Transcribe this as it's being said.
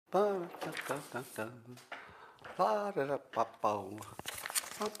dun, dun, dun. La-da-da-ba-boom.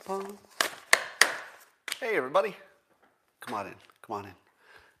 Ba-boom. Hey, everybody. Come on in. Come on in.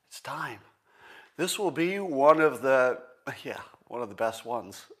 It's time. This will be one of the best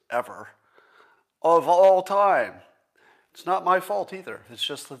ones ever of all time. It's not my fault either. It's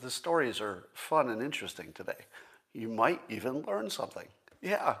just that the stories are fun and interesting today. You might even learn something.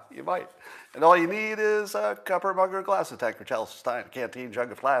 Yeah, you might. And all you need is a cup or mug or glass, a tank or chalice, stein, a canteen,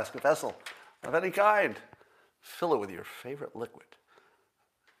 jug, a flask, a vessel of any kind. Fill it with your favorite liquid.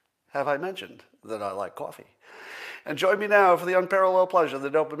 Have I mentioned that I like coffee? And join me now for the unparalleled pleasure,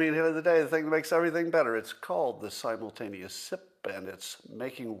 the dopamine hit of the day, the thing that makes everything better. It's called the simultaneous sip, and it's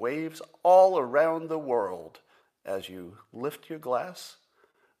making waves all around the world as you lift your glass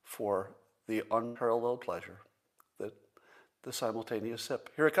for the unparalleled pleasure, the simultaneous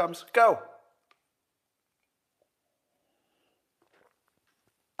sip. Here it comes. Go!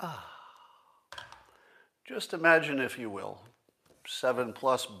 Just imagine, if you will,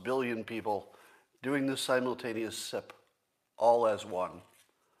 7+ billion people doing the simultaneous sip all as one.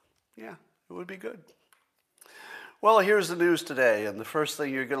 Yeah, it would be good. Well, here's the news today, and the first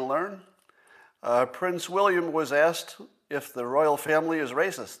thing you're going to learn, Prince William was asked if the royal family is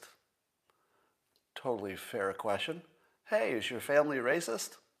racist. Totally fair question. Hey, is your family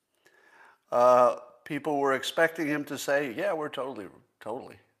racist? People were expecting him to say, yeah, we're totally.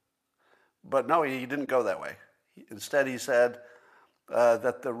 But no, he didn't go that way. Instead, he said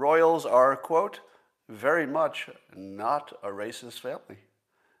that the royals are, quote, very much not a racist family.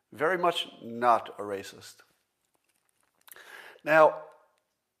 Very much not a racist. Now,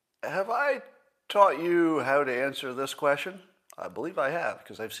 have I taught you how to answer this question? I believe I have,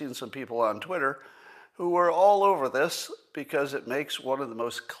 because I've seen some people on Twitter who were all over this because it makes one of the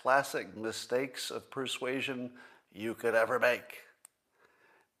most classic mistakes of persuasion you could ever make.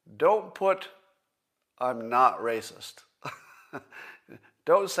 Don't put, I'm not racist.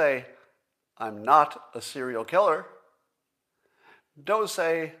 Don't say, I'm not a serial killer. Don't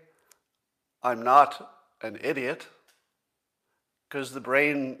say, I'm not an idiot, because the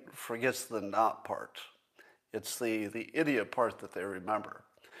brain forgets the not part. It's the idiot part that they remember.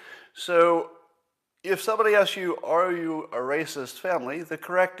 So if somebody asks you, are you a racist family? The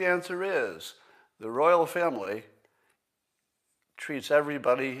correct answer is, the royal family treats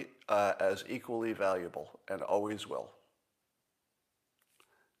everybody as equally valuable and always will.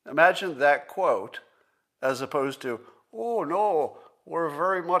 Imagine that quote as opposed to, oh no, we're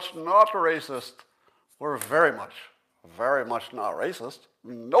very much not racist. We're very much not racist.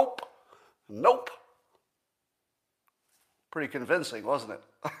 Nope. Pretty convincing, wasn't it?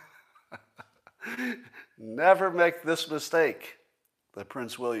 Never make this mistake that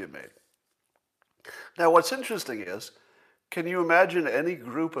Prince William made. Now, what's interesting is, can you imagine any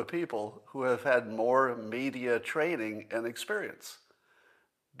group of people who have had more media training and experience?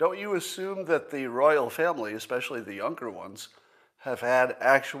 Don't you assume that the royal family, especially the younger ones, have had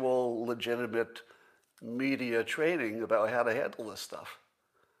actual legitimate media training about how to handle this stuff?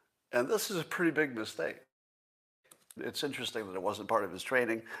 And this is a pretty big mistake. It's interesting that it wasn't part of his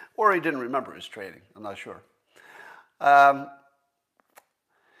training, or he didn't remember his training. I'm not sure.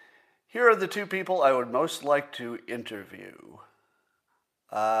 Here are the two people I would most like to interview.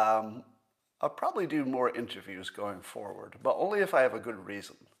 I'll probably do more interviews going forward, but only if I have a good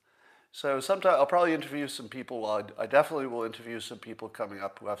reason. So sometime I'll probably interview some people. I definitely will interview some people coming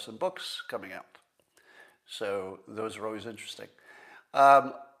up who have some books coming out. So those are always interesting.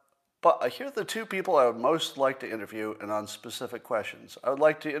 But here are the two people I would most like to interview, and on specific questions. I would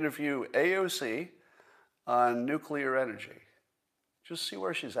like to interview AOC on nuclear energy. Just see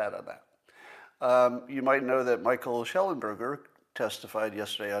where she's at on that. You might know that Michael Shellenberger testified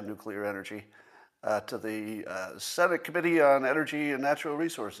yesterday on nuclear energy to the Senate Committee on Energy and Natural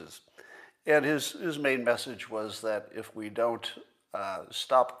Resources. And his main message was that if we don't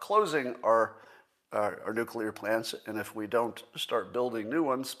stop closing our nuclear plants, and if we don't start building new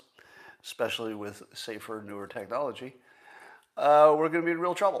ones, especially with safer, newer technology, we're going to be in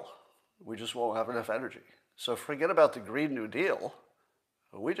real trouble. We just won't have enough energy. So forget about the Green New Deal.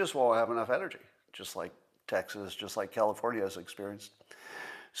 We just won't have enough energy, just like Texas, just like California has experienced.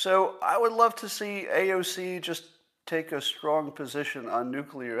 So I would love to see AOC just take a strong position on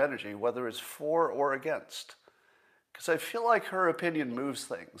nuclear energy, whether it's for or against. Because I feel like her opinion moves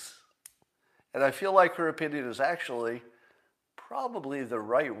things. And I feel like her opinion is actually probably the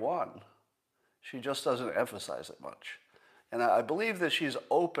right one. She just doesn't emphasize it much. And I believe that she's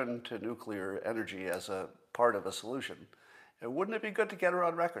open to nuclear energy as a part of a solution. And wouldn't it be good to get her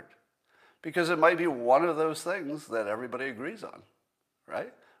on record? Because it might be one of those things that everybody agrees on,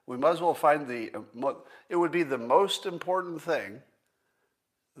 right? We might as well find it would be the most important thing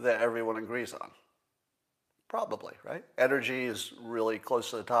that everyone agrees on. Probably, right? Energy is really close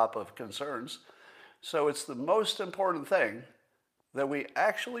to the top of concerns. So it's the most important thing that we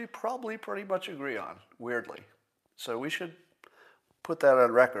actually probably pretty much agree on, weirdly. So we should put that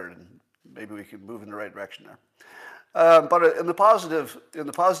on record, and maybe we can move in the right direction there. But in the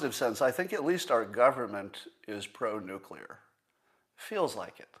positive sense, I think at least our government is pro-nuclear. Feels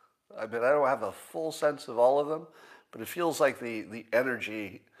like it. I mean, I don't have a full sense of all of them, but it feels like the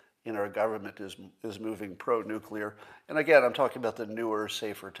energy in our government is moving pro-nuclear. And again, I'm talking about the newer,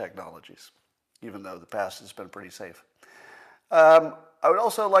 safer technologies, even though the past has been pretty safe. I would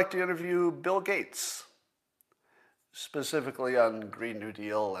also like to interview Bill Gates, specifically on Green New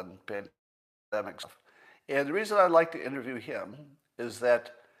Deal and pandemic stuff. And the reason I'd like to interview him is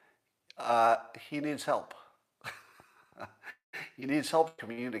that he needs help. He needs help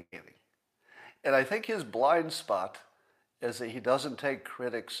communicating. And I think his blind spot is that he doesn't take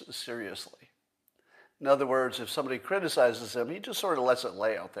critics seriously. In other words, if somebody criticizes him, he just sort of lets it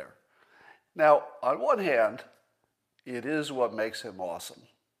lay out there. Now, on one hand, it is what makes him awesome.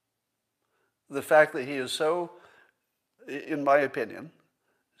 The fact that he is so, in my opinion,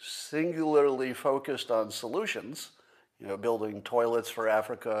 singularly focused on solutions, building toilets for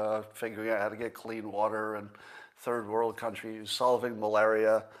Africa, figuring out how to get clean water in third world countries, solving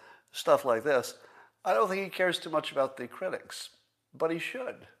malaria, stuff like this. I don't think he cares too much about the critics, but he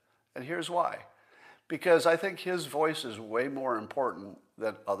should. And here's why. Because I think his voice is way more important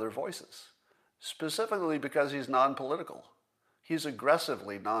than other voices, specifically because he's non-political. He's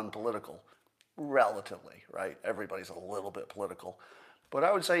aggressively non-political, relatively, right? Everybody's a little bit political. But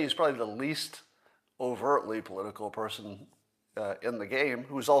I would say he's probably the least overtly political person in the game,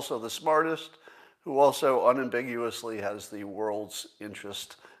 who's also the smartest, who also unambiguously has the world's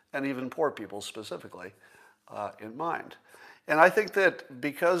interest, and even poor people specifically, in mind. And I think that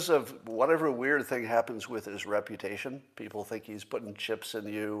because of whatever weird thing happens with his reputation, people think he's putting chips in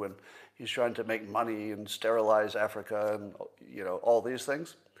you and he's trying to make money and sterilize Africa and all these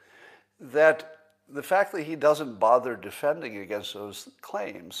things, that the fact that he doesn't bother defending against those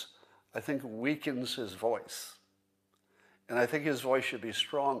claims, I think weakens his voice. And I think his voice should be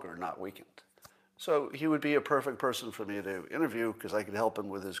stronger, not weakened. So he would be a perfect person for me to interview because I could help him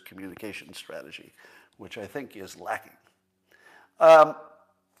with his communication strategy, which I think is lacking.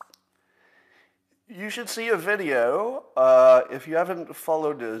 You should see a video. If you haven't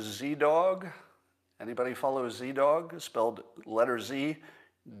followed ZDogg, anybody follow ZDogg? Spelled letter Z,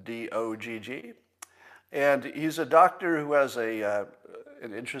 D-O-G-G. And he's a doctor who has an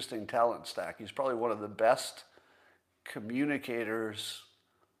interesting talent stack. He's probably one of the best communicators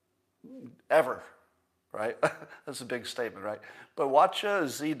ever, right? That's a big statement, right? But watch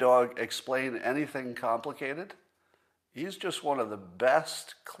ZDogg explain anything complicated. He's just one of the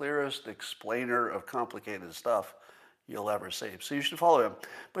best, clearest explainer of complicated stuff you'll ever see. So you should follow him.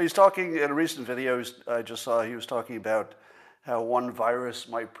 But he's talking in a recent video I just saw, he was talking about how one virus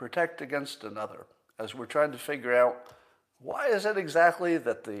might protect against another, as we're trying to figure out why is it exactly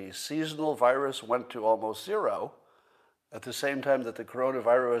that the seasonal virus went to almost zero at the same time that the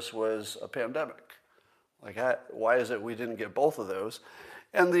coronavirus was a pandemic? Like, why is it we didn't get both of those?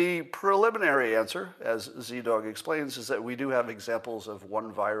 And the preliminary answer, as ZDogg explains, is that we do have examples of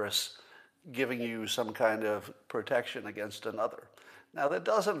one virus giving you some kind of protection against another. Now, that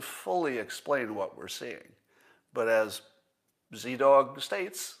doesn't fully explain what we're seeing, but as ZDogg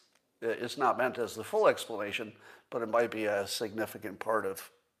states, it's not meant as the full explanation, but it might be a significant part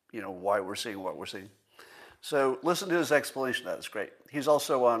of, why we're seeing what we're seeing. So listen to his explanation. That is great. He's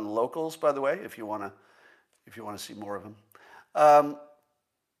also on Locals, by the way, if you want to see more of him.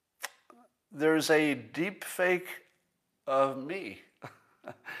 There's a deep fake of me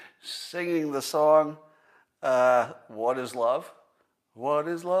singing the song, What is Love? What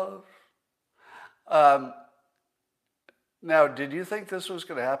is Love? Now, did you think this was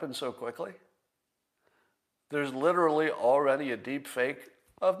going to happen so quickly? There's literally already a deep fake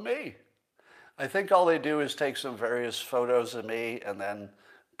of me. I think all they do is take some various photos of me and then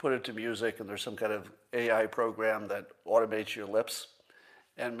put it to music, and there's some kind of AI program that automates your lips.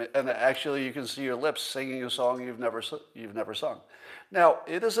 And actually, you can see your lips singing a song you've never sung. Now,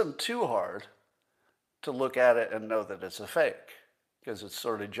 it isn't too hard to look at it and know that it's a fake, because it's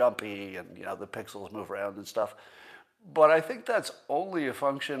sort of jumpy and the pixels move around and stuff. But I think that's only a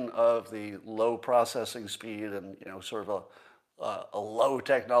function of the low processing speed and sort of a low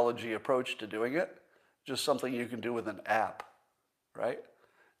technology approach to doing it. Just something you can do with an app, right?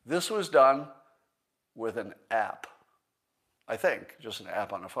 This was done with an app. I think, just an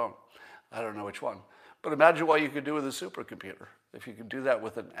app on a phone. I don't know which one. But imagine what you could do with a supercomputer. If you could do that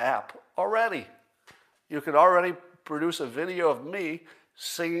with an app already. You could already produce a video of me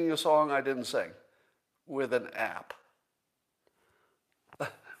singing a song I didn't sing with an app.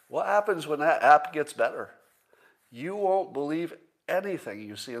 What happens when that app gets better? You won't believe anything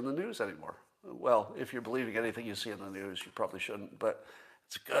you see in the news anymore. Well, if you're believing anything you see in the news, you probably shouldn't, but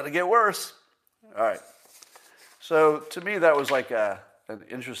it's going to get worse. All right. So to me, that was like an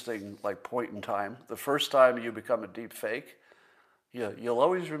interesting point in time. The first time you become a deep fake, you'll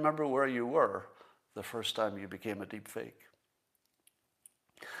always remember where you were the first time you became a deep fake.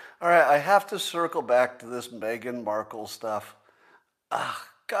 All right, I have to circle back to this Meghan Markle stuff.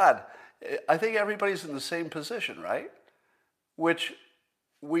 God, I think everybody's in the same position, right? Which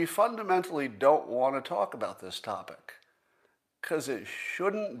we fundamentally don't want to talk about this topic because it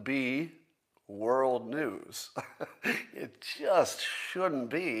shouldn't be world news. It just shouldn't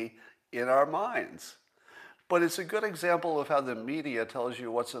be in our minds. But it's a good example of how the media tells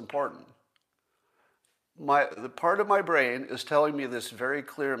you what's important. The part of my brain is telling me this very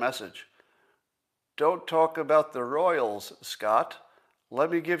clear message. Don't talk about the royals, Scott. Let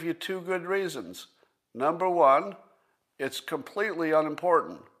me give you 2 good reasons. Number 1, it's completely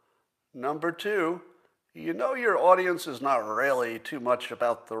unimportant. Number 2, you know your audience is not really too much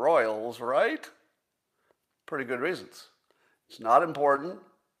about the royals, right? Pretty good reasons. It's not important,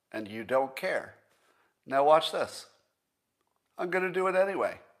 and you don't care. Now watch this. I'm going to do it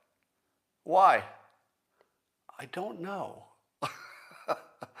anyway. Why? I don't know. I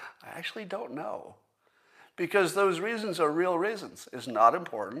actually don't know. Because those reasons are real reasons. It's not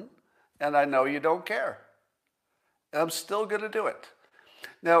important, and I know you don't care. And I'm still going to do it.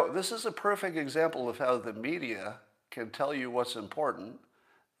 Now, this is a perfect example of how the media can tell you what's important.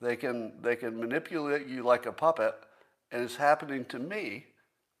 They can manipulate you like a puppet, and it's happening to me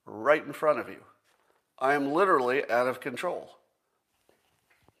right in front of you. I am literally out of control.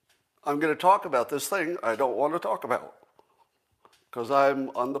 I'm going to talk about this thing I don't want to talk about because I'm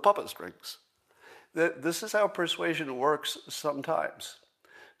on the puppet strings. This is how persuasion works sometimes.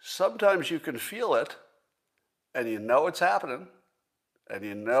 Sometimes you can feel it, and you know it's happening, and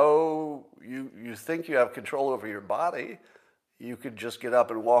you know you think you have control over your body. You could just get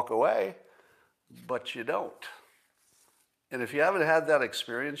up and walk away, but you don't. And if you haven't had that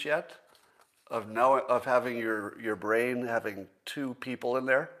experience yet of having your brain having 2 people in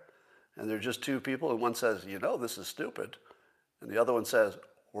there, and they're just 2 people, and one says, you know, this is stupid, and the other one says,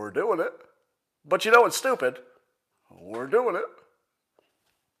 we're doing it. But you know it's stupid. We're doing it.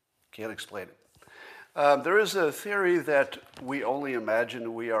 Can't explain it. There is a theory that we only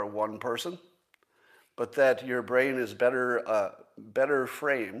imagine we are one person, but that your brain is better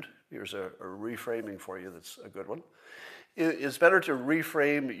framed. Here's a reframing for you that's a good one. It's better to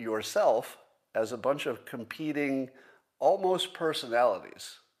reframe yourself as a bunch of competing, almost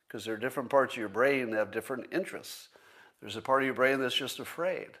personalities, because there are different parts of your brain that have different interests. There's a part of your brain that's just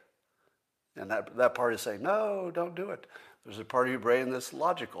afraid. And that part is saying, no, don't do it. There's a part of your brain that's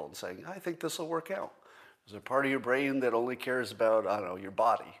logical and saying, I think this will work out. There's a part of your brain that only cares about, your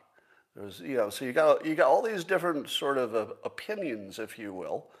body. So you got all these different sort of opinions, if you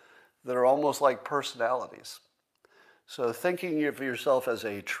will, that are almost like personalities. So thinking of yourself as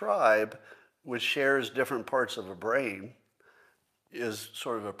a tribe which shares different parts of a brain is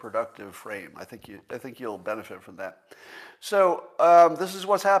sort of a productive frame. I think you'll benefit from that. So this is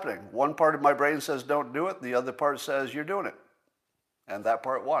what's happening. One part of my brain says don't do it. The other part says you're doing it. And that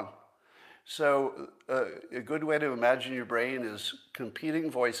part won. So a good way to imagine your brain is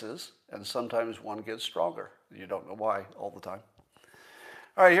competing voices, and sometimes one gets stronger. You don't know why all the time.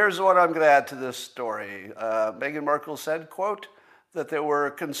 All right, here's what I'm going to add to this story. Meghan Markle said, quote, that there were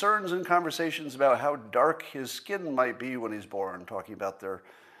concerns and conversations about how dark his skin might be when he's born, talking about their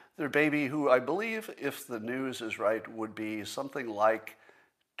baby, who I believe, if the news is right, would be something like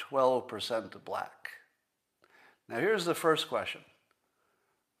 12% black. Now here's the first question.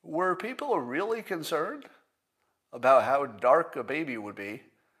 Were people really concerned about how dark a baby would be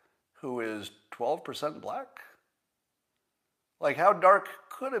who is 12% black? Like, how dark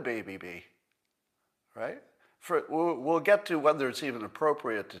could a baby be, right? We'll get to whether it's even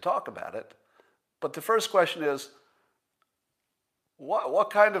appropriate to talk about it. But the first question is, what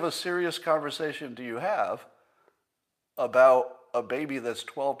kind of a serious conversation do you have about a baby that's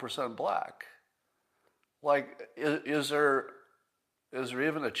 12% black? Like, is there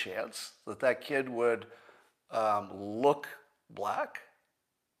even a chance that kid would look black?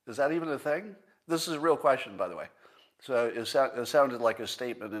 Is that even a thing? This is a real question, by the way. So it sounded like a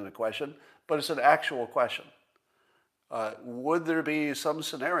statement in a question, but it's an actual question. Would there be some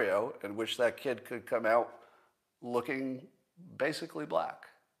scenario in which that kid could come out looking basically black?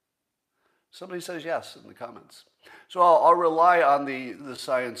 Somebody says yes in the comments. So I'll rely on the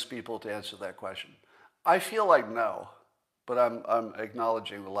science people to answer that question. I feel like no, but I'm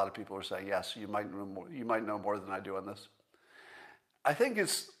acknowledging that a lot of people are saying yes. You might know more than I do on this. I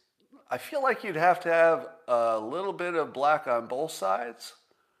feel like you'd have to have a little bit of black on both sides.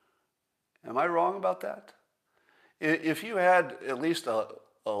 Am I wrong about that? If you had at least a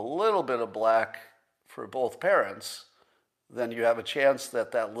little bit of black for both parents, then you have a chance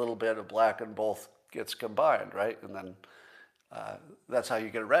that little bit of black in both gets combined, right? And then that's how you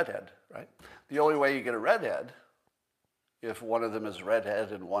get a redhead, right? The only way you get a redhead, if one of them is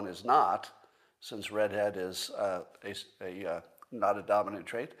redhead and one is not, since redhead is not a dominant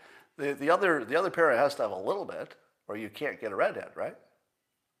trait, the other parent has to have a little bit, or you can't get a redhead, right?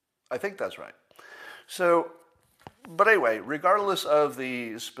 I think that's right. So, but anyway, regardless of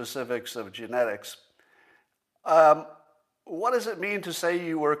the specifics of genetics, what does it mean to say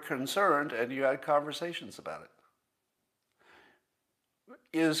you were concerned and you had conversations about it?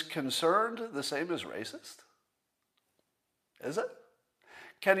 Is concerned the same as racist? Is it?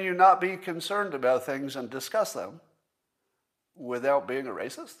 Can you not be concerned about things and discuss them without being a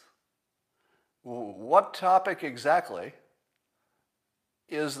racist? What topic exactly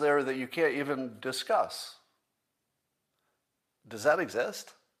is there that you can't even discuss? Does that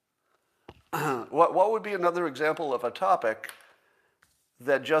exist? What would be another example of a topic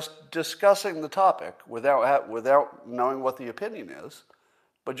that just discussing the topic without knowing what the opinion is,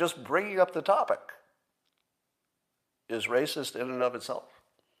 but just bringing up the topic is racist in and of itself?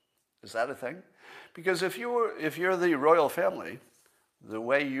 Is that a thing? Because if you're the royal family, the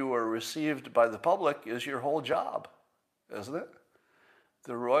way you are received by the public is your whole job, isn't it?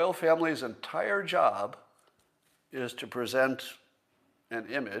 The royal family's entire job is to present an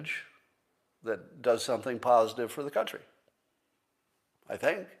image that does something positive for the country, I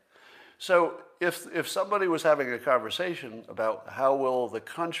think. So if somebody was having a conversation about how will the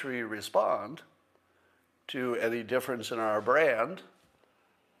country respond to any difference in our brand,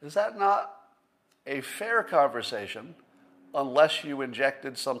 is that not a fair conversation unless you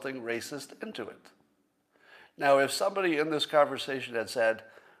injected something racist into it? Now, if somebody in this conversation had said,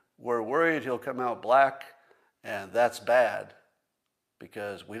 we're worried he'll come out black and that's bad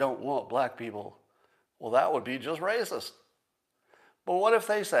because we don't want black people, well, that would be just racist. But what if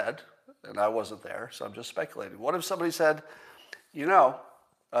they said, and I wasn't there, so I'm just speculating, what if somebody said, if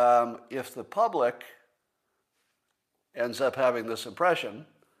the public ends up having this impression,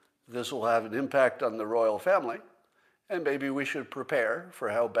 this will have an impact on the royal family, and maybe we should prepare for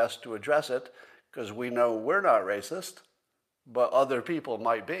how best to address it, because we know we're not racist, but other people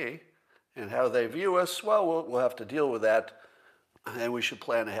might be, and how they view us, well, we'll have to deal with that, and we should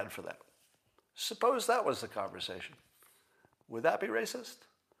plan ahead for that. Suppose that was the conversation. Would that be racist?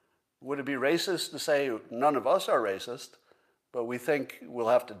 Would it be racist to say none of us are racist, but we think we'll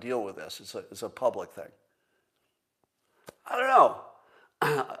have to deal with this? It's a public thing. I don't know.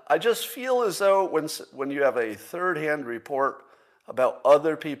 I just feel as though when you have a third-hand report about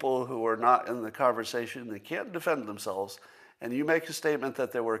other people who are not in the conversation, they can't defend themselves, and you make a statement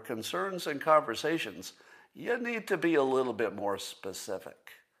that there were concerns and conversations, you need to be a little bit more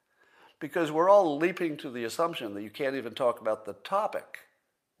specific. Because we're all leaping to the assumption that you can't even talk about the topic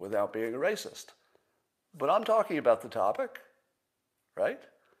without being a racist. But I'm talking about the topic, right?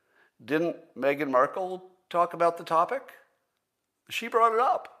 Didn't Meghan Markle talk about the topic? She brought it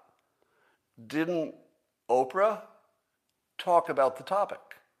up. Didn't Oprah talk about the topic?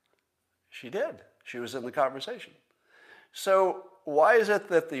 She did. She was in the conversation. So why is it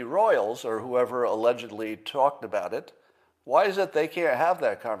that the royals, or whoever allegedly talked about it, why is it they can't have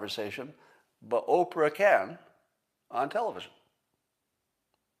that conversation, but Oprah can on television?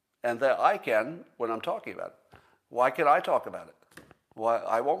 And that I can when I'm talking about it. Why can I talk about it? Why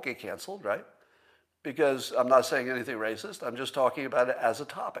I won't get canceled, right? Because I'm not saying anything racist. I'm just talking about it as a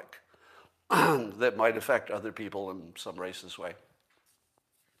topic that might affect other people in some racist way.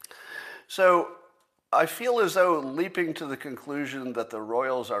 So I feel as though leaping to the conclusion that the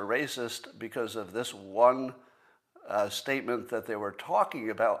royals are racist because of this one statement that they were talking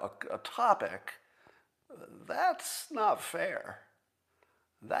about a topic, that's not fair.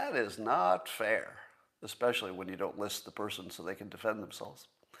 That is not fair, especially when you don't list the person so they can defend themselves.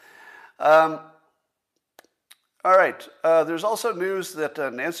 All right, there's also news that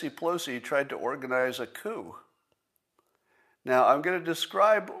Nancy Pelosi tried to organize a coup. Now, I'm going to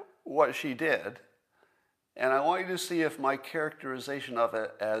describe what she did, and I want you to see if my characterization of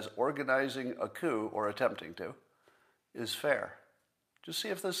it as organizing a coup or attempting to is fair. Just see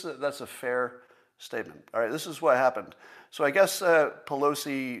if that's a fair statement. All right, this is what happened. So I guess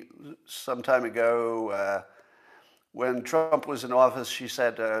Pelosi, some time ago, when Trump was in office, she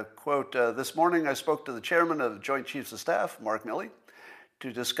said, quote, this morning I spoke to the chairman of the Joint Chiefs of Staff, Mark Milley,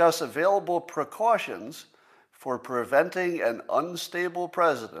 to discuss available precautions for preventing an unstable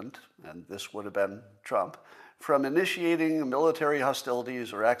president, and this would have been Trump, from initiating military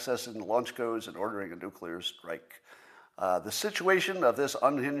hostilities or accessing launch codes and ordering a nuclear strike. The situation of this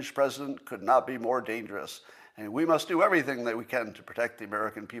unhinged president could not be more dangerous, and we must do everything that we can to protect the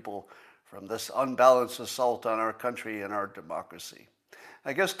American people from this unbalanced assault on our country and our democracy.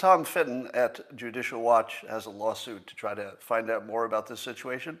 I guess Tom Fitton at Judicial Watch has a lawsuit to try to find out more about this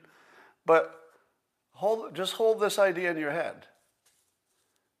situation. But just hold this idea in your head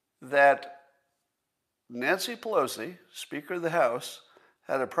that Nancy Pelosi, Speaker of the House,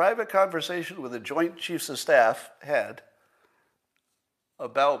 had a private conversation with the Joint Chiefs of Staff head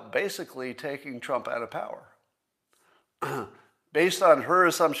about basically taking Trump out of power based on her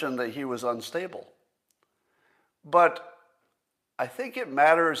assumption that he was unstable. But I think it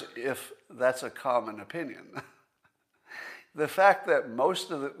matters if that's a common opinion. The fact that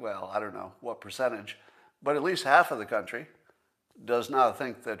most of the, well, I don't know what percentage, but at least half of the country does not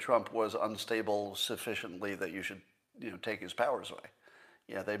think that Trump was unstable sufficiently that you should, take his powers away.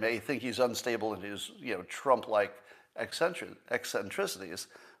 Yeah, they may think he's unstable in his, Trump-like eccentricities,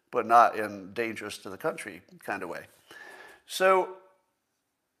 but not in dangerous to the country kind of way. So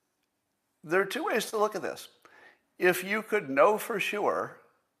there are two ways to look at this. If you could know for sure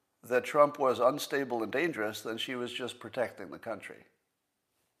that Trump was unstable and dangerous, then she was just protecting the country.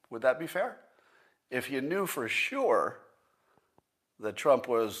 Would that be fair? If you knew for sure that Trump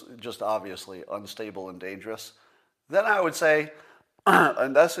was just obviously unstable and dangerous, then I would say,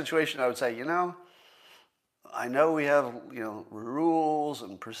 in that situation, I would say, I know we have, rules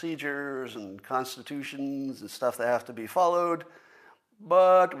and procedures and constitutions and stuff that have to be followed,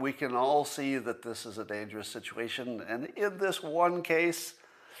 but we can all see that this is a dangerous situation. And in this one case,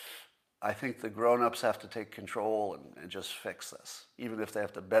 I think the grown-ups have to take control and just fix this, even if they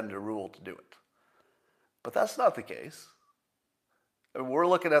have to bend a rule to do it. But that's not the case. And we're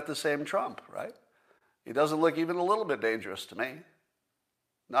looking at the same Trump, right? He doesn't look even a little bit dangerous to me.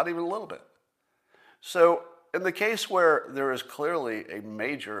 Not even a little bit. So in the case where there is clearly a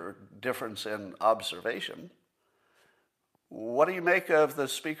major difference in observation, what do you make of the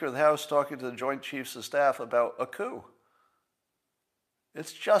Speaker of the House talking to the Joint Chiefs of Staff about a coup?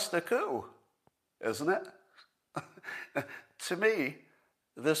 It's just a coup, isn't it? To me,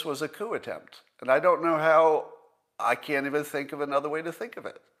 this was a coup attempt. And I don't know how, I can't even think of another way to think of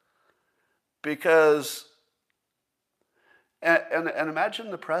it. Because, and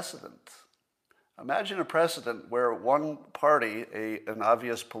imagine the precedent. Imagine a precedent where one party, an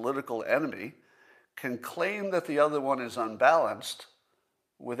obvious political enemy, can claim that the other one is unbalanced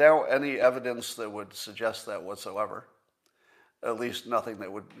without any evidence that would suggest that whatsoever. At least nothing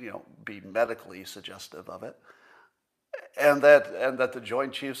that would, be medically suggestive of it. And that the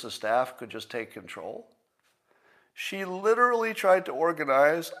Joint Chiefs of Staff could just take control. She literally tried to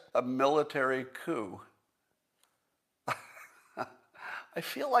organize a military coup. I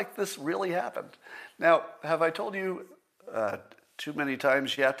feel like this really happened. Now, have I told you too many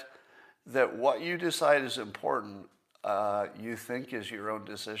times yet that what you decide is important, you think is your own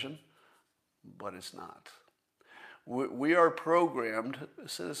decision, but it's not. We are programmed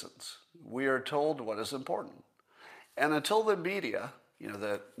citizens. We are told what is important. And until the media,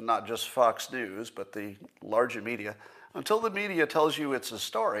 not just Fox News, but the larger media, until the media tells you it's a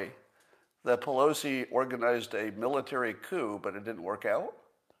story that Pelosi organized a military coup, but it didn't work out,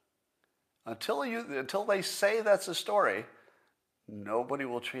 until they say that's a story, nobody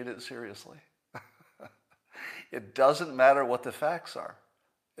will treat it seriously. It doesn't matter what the facts are.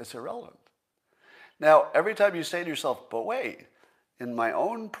 It's irrelevant. Now, every time you say to yourself, but wait, in my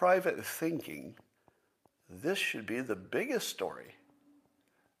own private thinking, this should be the biggest story.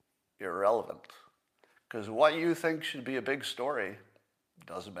 Irrelevant. Because what you think should be a big story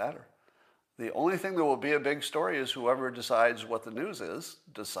doesn't matter. The only thing that will be a big story is whoever decides what the news is,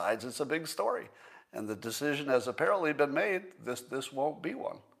 decides it's a big story. And the decision has apparently been made, this won't be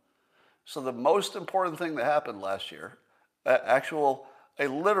one. So the most important thing that happened last year, a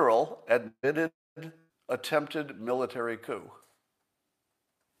literal, admitted, attempted military coup.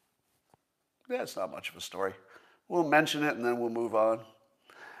 Yeah, it's not much of a story. We'll mention it and then we'll move on.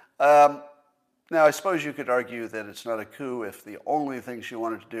 Now, I suppose you could argue that it's not a coup if the only thing she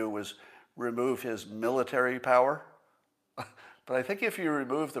wanted to do was remove his military power. But I think if you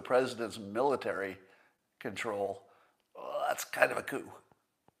remove the president's military control, That's kind of a coup.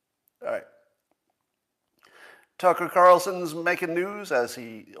 All right. Tucker Carlson's making news, as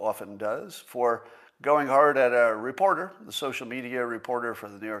he often does, for going hard at a reporter, the social media reporter for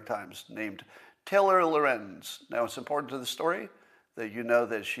the New York Times, named Taylor Lorenz. Now, it's important to the story that you know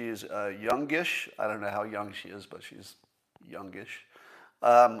that she's a youngish, I don't know how young she is, but she's youngish,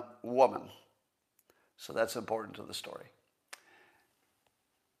 woman. So that's important to the story.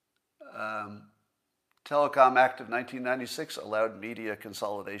 Telecom Act of 1996 allowed media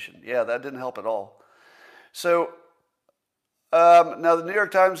consolidation. Yeah, that didn't help at all. So now the New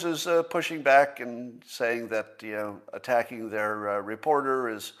York Times is pushing back and saying that attacking their reporter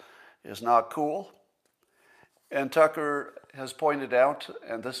is not cool. And Tucker has pointed out,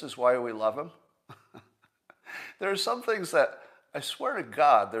 and this is why we love him, there are some things that, I swear to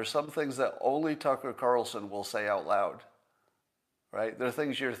God, there's some things that only Tucker Carlson will say out loud. Right? There are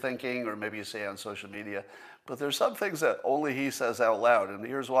things you're thinking, or maybe you say on social media, but there's some things that only he says out loud, and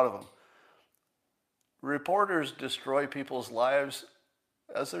here's one of them. Reporters destroy people's lives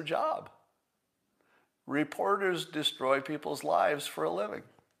as their job. Reporters destroy people's lives for a living.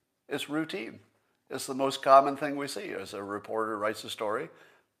 It's routine. It's the most common thing we see. As a reporter writes a story,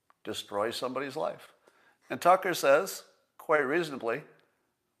 destroys somebody's life. And Tucker says, quite reasonably,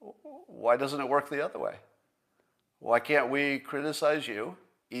 why doesn't it work the other way? Why can't we criticize you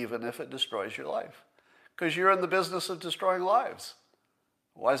even if it destroys your life? Because you're in the business of destroying lives.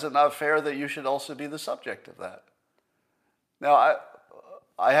 Why is it not fair that you should also be the subject of that? Now,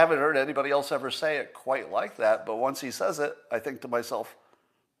 I haven't heard anybody else ever say it quite like that, but once he says it, I think to myself,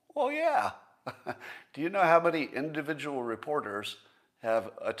 well, yeah. Do you know how many individual reporters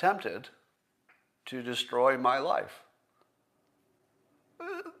have attempted to destroy my life?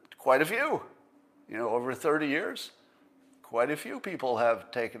 Quite a few. Over 30 years, quite a few people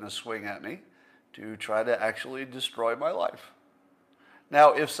have taken a swing at me to try to actually destroy my life.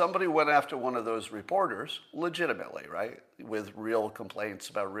 Now, if somebody went after one of those reporters, legitimately, right, with real complaints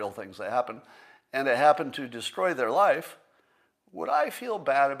about real things that happened, and it happened to destroy their life, would I feel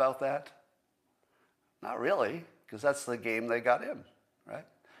bad about that? Not really, because that's the game they got in, right?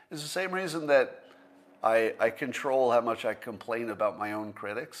 It's the same reason that I control how much I complain about my own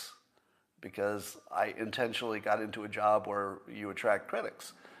critics, because I intentionally got into a job where you attract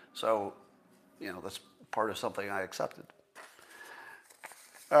critics. So, that's part of something I accepted.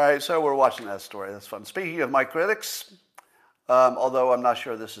 All right, so we're watching that story. That's fun. Speaking of my critics, although I'm not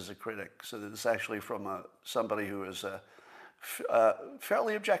sure this is a critic, so this is actually from somebody who is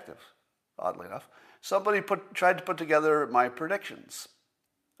fairly objective, oddly enough. Somebody tried to put together my predictions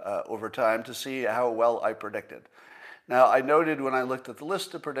over time to see how well I predicted. Now, I noted when I looked at the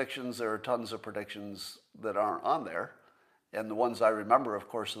list of predictions, there are tons of predictions that aren't on there. And the ones I remember, of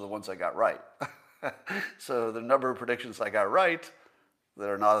course, are the ones I got right. So the number of predictions I got right that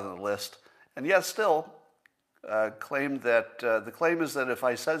are not on the list, and yet still claimed that the claim is that if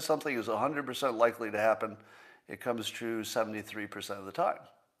I said something is 100% likely to happen, it comes true 73% of the time.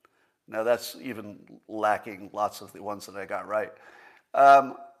 Now, that's even lacking lots of the ones that I got right.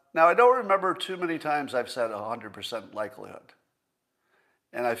 Now, I don't remember too many times I've said 100% likelihood.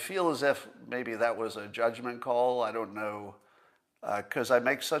 And I feel as if maybe that was a judgment call. I don't know, because I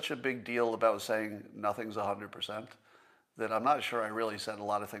make such a big deal about saying nothing's 100% that I'm not sure I really said a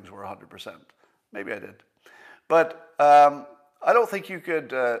lot of things were 100%. Maybe I did. But I don't think you could,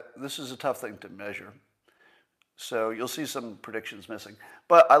 this is a tough thing to measure. So you'll see some predictions missing.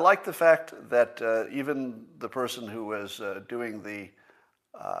 But I like the fact that even the person who was doing the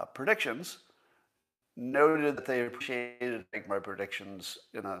predictions noted that they appreciated my predictions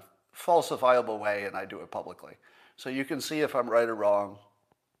in a falsifiable way, and I do it publicly. So you can see if I'm right or wrong,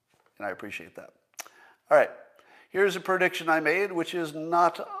 and I appreciate that. All right, here's a prediction I made, which is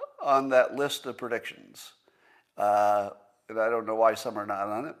not on that list of predictions. And I don't know why some are not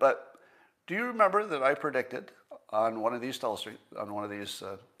on it, but do you remember that I predicted on one of these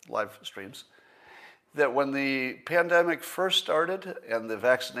live streams that when the pandemic first started and the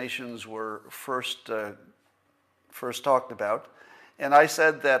vaccinations were first talked about, and I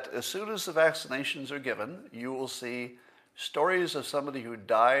said that as soon as the vaccinations are given, you will see stories of somebody who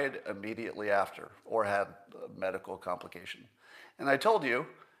died immediately after or had a medical complication. And I told you,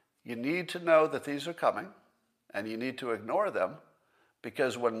 you need to know that these are coming, and you need to ignore them,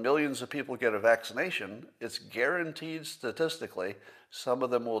 because when millions of people get a vaccination, it's guaranteed statistically some of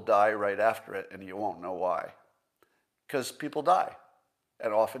them will die right after it, and you won't know why. Because people die,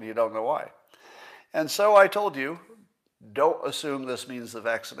 and often you don't know why. And so I told you, don't assume this means the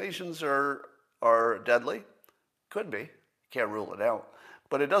vaccinations are deadly. Could be. Can't rule it out.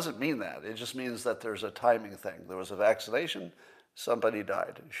 But it doesn't mean that. It just means that there's a timing thing. There was a vaccination, somebody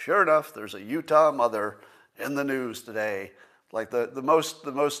died. Sure enough, there's a Utah mother in the news today, like the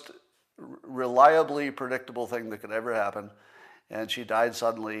most reliably predictable thing that could ever happen. And she died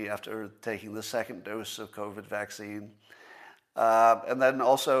suddenly after taking the second dose of COVID vaccine. And then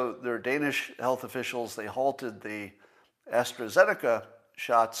also their Danish health officials, they halted the AstraZeneca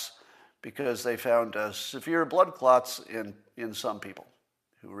shots because they found severe blood clots in some people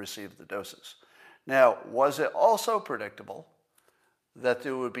who received the doses. Now, was it also predictable that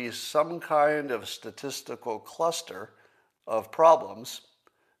there would be some kind of statistical cluster of problems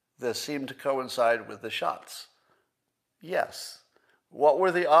that seemed to coincide with the shots? Yes. What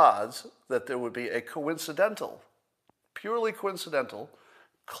were the odds that there would be a coincidental, purely coincidental,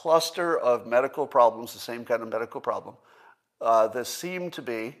 cluster of medical problems, the same kind of medical problem, that seemed to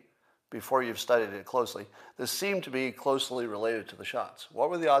be, before you've studied it closely, that seemed to be closely related to the shots? What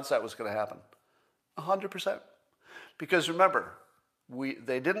were the odds that was going to happen? 100%. Because remember,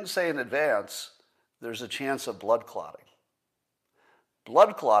 they didn't say in advance there's a chance of blood clotting.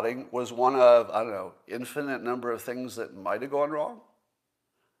 Blood clotting was one of, I don't know, infinite number of things that might have gone wrong.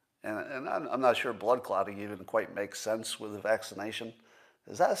 And I'm not sure blood clotting even quite makes sense with a vaccination.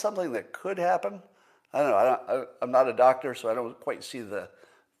 Is that something that could happen? I don't know. I'm not a doctor, so I don't quite see the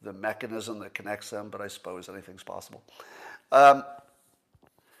mechanism that connects them, but I suppose anything's possible.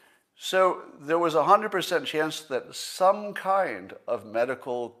 So there was a 100% chance that some kind of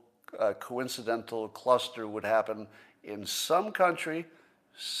medical coincidental cluster would happen in some country,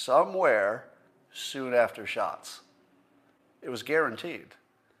 somewhere, soon after shots. It was guaranteed.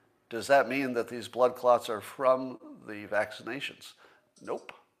 Does that mean that these blood clots are from the vaccinations?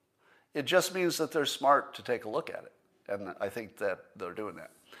 Nope. It just means that they're smart to take a look at it. And I think that they're doing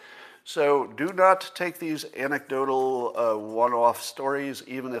that. So do not take these anecdotal one-off stories,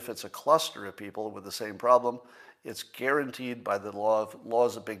 even if it's a cluster of people with the same problem. It's guaranteed by the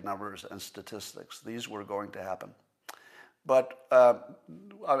laws of big numbers and statistics. These were going to happen. But,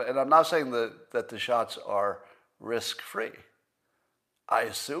 and I'm not saying that the shots are risk-free. I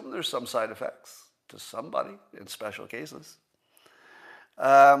assume there's some side effects to somebody in special cases.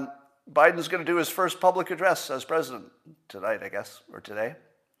 Biden's going to do his first public address as president tonight, I guess, or today.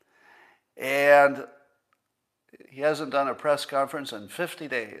 And he hasn't done a press conference in 50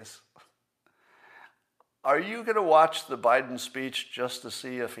 days. Are you going to watch the Biden speech just to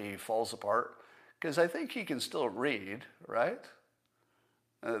see if he falls apart? Because I think he can still read, right?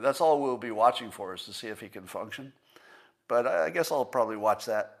 That's all we'll be watching for, is to see if he can function. But I guess I'll probably watch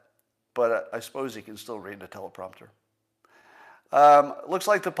that. But I suppose he can still read a teleprompter. Looks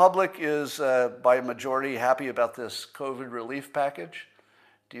like the public is, by a majority, happy about this COVID relief package.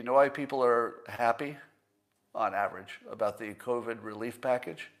 Do you know why people are happy, on average, about the COVID relief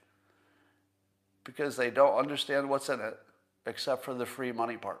package? Because they don't understand what's in it, except for the free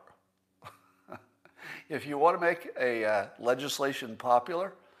money part. If you want to make a legislation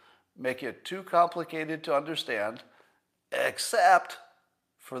popular, make it too complicated to understand, except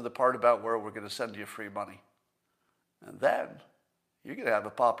for the part about where we're going to send you free money. And then you're going to have a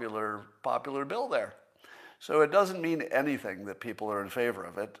popular bill there. So it doesn't mean anything that people are in favor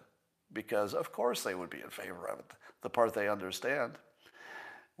of it, because of course they would be in favor of it, the part they understand.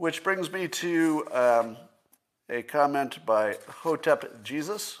 Which brings me to a comment by Hotep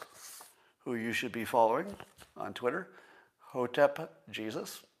Jesus, who you should be following on Twitter, Hotep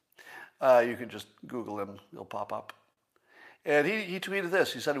Jesus. You can just Google him, he'll pop up. And he tweeted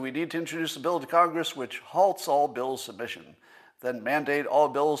this. He said, "We need to introduce a bill to Congress which halts all bill submission, then mandate all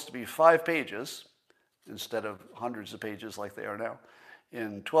bills to be 5 pages, instead of hundreds of pages like they are now,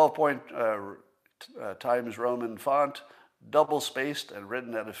 in 12-point Times Roman font, double-spaced and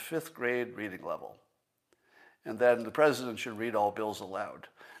written at a 5th grade reading level. And then the president should read all bills aloud."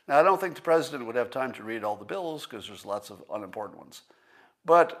 Now, I don't think the president would have time to read all the bills because there's lots of unimportant ones.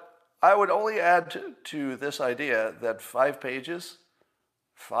 But I would only add to this idea that 5 pages?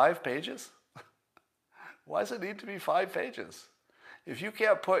 5 pages? Why does it need to be 5 pages? If you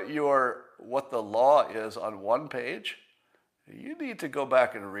can't put what the law is on 1 page, you need to go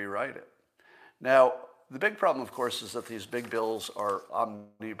back and rewrite it. Now, the big problem, of course, is that these big bills are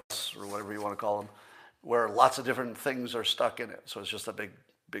omnibus, or whatever you want to call them, where lots of different things are stuck in it. So it's just a big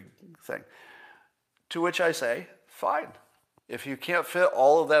thing. To which I say, fine. If you can't fit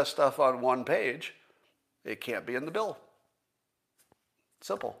all of that stuff on 1 page, it can't be in the bill.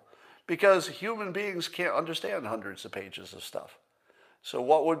 Simple. Because human beings can't understand hundreds of pages of stuff. So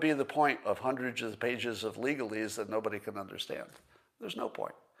what would be the point of hundreds of pages of legalese that nobody can understand? There's no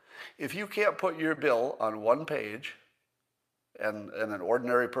point. If you can't put your bill on 1 page, and an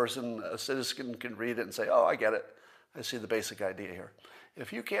ordinary person, a citizen, can read it and say, oh, I get it. I see the basic idea here.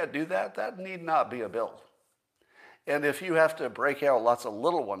 If you can't do that, that need not be a bill. And if you have to break out lots of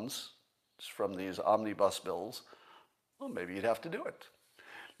little ones from these omnibus bills, well, maybe you'd have to do it.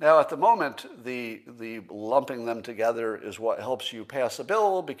 Now, at the moment, the lumping them together is what helps you pass a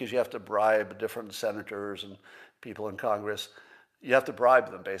bill, because you have to bribe different senators and people in Congress. You have to bribe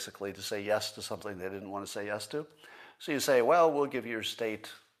them, basically, to say yes to something they didn't want to say yes to. So you say, well, we'll give your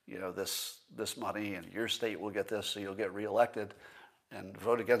state, this money, and your state will get this, so you'll get reelected, and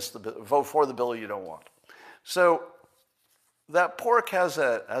vote for the bill you don't want. So that pork has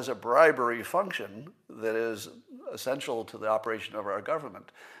a bribery function that is essential to the operation of our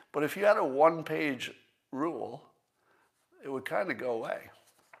government. But if you had a one-page rule, it would kind of go away,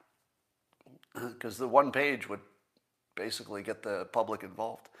 because the one page would basically get the public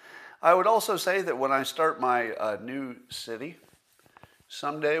involved. I would also say that when I start my new city,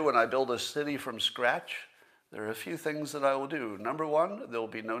 someday when I build a city from scratch, there are a few things that I will do. Number one, there will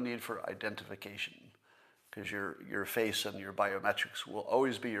be no need for identification, because your face and your biometrics will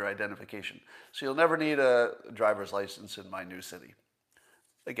always be your identification. So you'll never need a driver's license in my new city.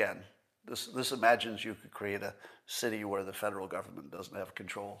 Again, this imagines you could create a city where the federal government doesn't have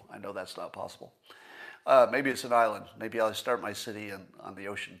control. I know that's not possible. Maybe it's an island. Maybe I'll start my city on the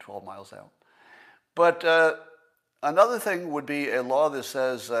ocean 12 miles out. But another thing would be a law that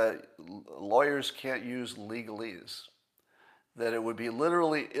says lawyers can't use legalese. That it would be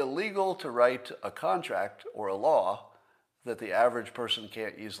literally illegal to write a contract or a law that the average person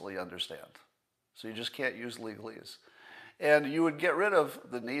can't easily understand. So you just can't use legalese. And you would get rid of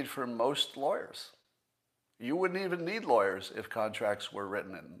the need for most lawyers. You wouldn't even need lawyers if contracts were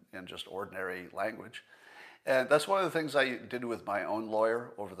written in just ordinary language. And that's one of the things I did with my own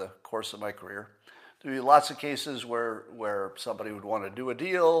lawyer over the course of my career. There would be lots of cases where somebody would want to do a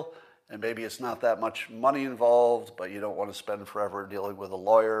deal, and maybe it's not that much money involved, but you don't want to spend forever dealing with a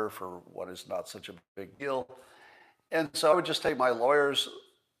lawyer for what is not such a big deal. And so I would just take my lawyer's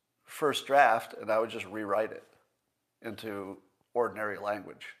first draft and I would just rewrite it into ordinary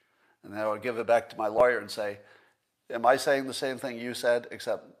language. And then I would give it back to my lawyer and say, am I saying the same thing you said,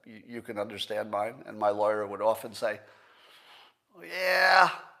 except you can understand mine? And my lawyer would often say, yeah,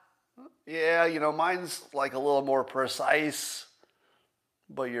 mine's like a little more precise,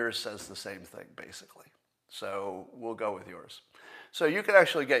 but yours says the same thing, basically. So we'll go with yours. So you can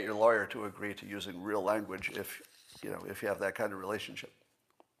actually get your lawyer to agree to using real language if you have that kind of relationship.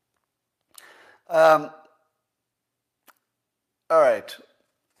 All right.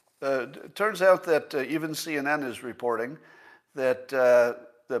 It turns out that even CNN is reporting that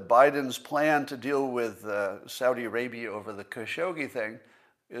Biden's plan to deal with Saudi Arabia over the Khashoggi thing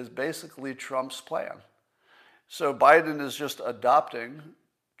is basically Trump's plan. So Biden is just adopting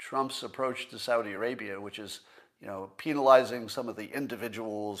Trump's approach to Saudi Arabia, which is, penalizing some of the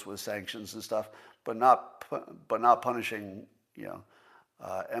individuals with sanctions and stuff, but not punishing,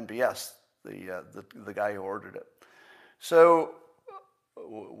 MBS, the guy who ordered it. So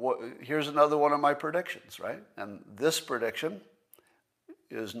here's another one of my predictions, right? And this prediction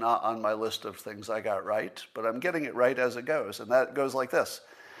is not on my list of things I got right, but I'm getting it right as it goes. And that goes like this,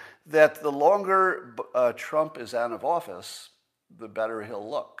 that the longer Trump is out of office, the better he'll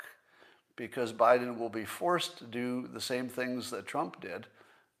look, because Biden will be forced to do the same things that Trump did,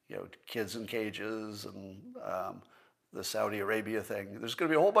 kids in cages and the Saudi Arabia thing. There's going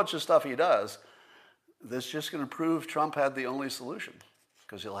to be a whole bunch of stuff he does that's just going to prove Trump had the only solution,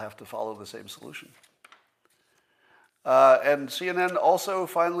 because he'll have to follow the same solution. And CNN also,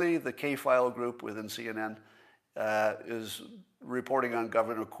 finally, the K-File group within CNN is reporting on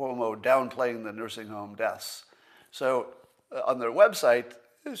Governor Cuomo downplaying the nursing home deaths. So on their website,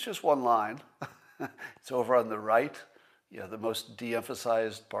 it's just one line. It's over on the right, the most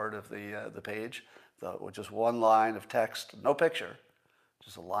de-emphasized part of the page, with just one line of text, no picture,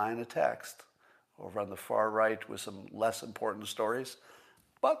 just a line of text over on the far right with some less important stories,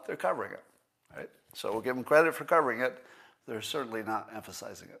 but they're covering it, right? So we'll give them credit for covering it. They're certainly not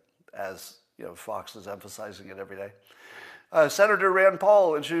emphasizing it, as Fox is emphasizing it every day. Senator Rand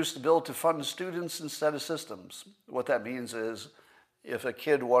Paul introduced a bill to fund students instead of systems. What that means is if a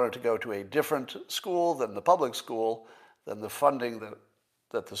kid wanted to go to a different school than the public school, then the funding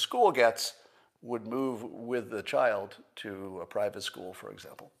that the school gets would move with the child to a private school, for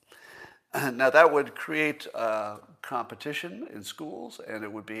example. Now that would create competition in schools, and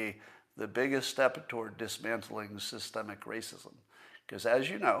it would be the biggest step toward dismantling systemic racism. Because as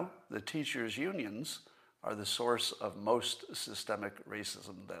you know, the teachers' unions are the source of most systemic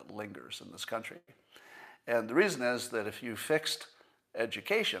racism that lingers in this country. And the reason is that if you fixed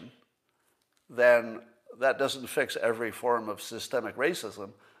education, then that doesn't fix every form of systemic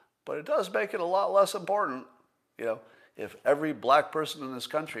racism, but it does make it a lot less important. You know, if every black person in this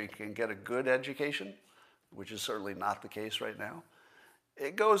country can get a good education, which is certainly not the case right now,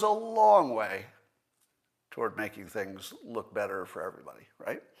 it goes a long way toward making things look better for everybody,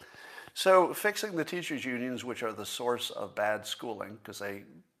 right? So fixing the teachers' unions, which are the source of bad schooling, because they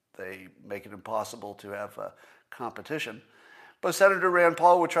make it impossible to have competition. But Senator Rand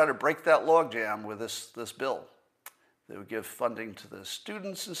Paul would try to break that logjam with this bill. They would give funding to the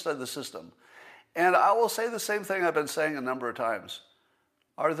students instead of the system. And I will say the same thing I've been saying a number of times.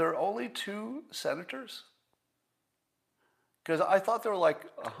 Are there only 2 senators? Because I thought there were like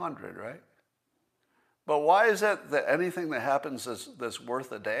 100, right? But why is it that anything that happens that's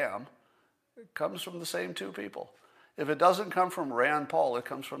worth a damn comes from the same 2 people? If it doesn't come from Rand Paul, it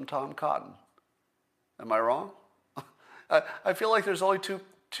comes from Tom Cotton. Am I wrong? I feel like there's only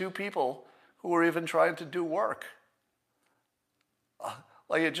two people who are even trying to do work.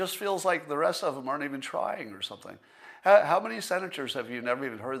 Like it just feels like the rest of them aren't even trying or something. How many senators have you never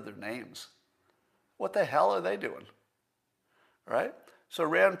even heard their names? What the hell are they doing? Right? So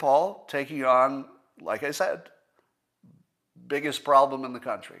Rand Paul taking on, like I said, biggest problem in the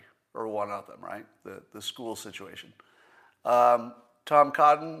country, or one of them, right? The school situation. Tom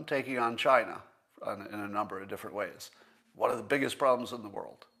Cotton taking on China in a number of different ways. One of the biggest problems in the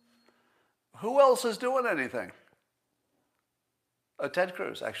world. Who else is doing anything? Ted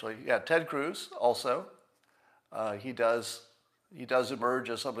Cruz, actually. Yeah, Ted Cruz also. He does emerge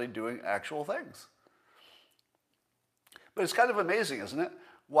as somebody doing actual things. But it's kind of amazing, isn't it?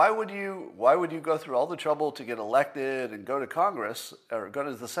 Why would you go through all the trouble to get elected and go to Congress or go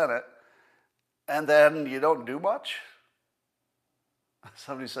to the Senate, and then you don't do much?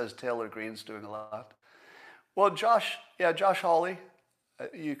 Somebody says Taylor Greene's doing a lot. Well, Josh Hawley,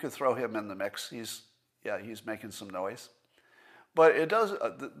 you could throw him in the mix. He's making some noise. But it does.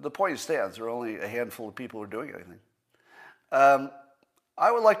 The point stands. There are only a handful of people who are doing anything.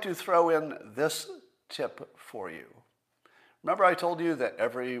 I would like to throw in this tip for you. Remember, I told you that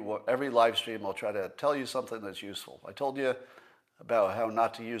every live stream I'll try to tell you something that's useful. I told you about how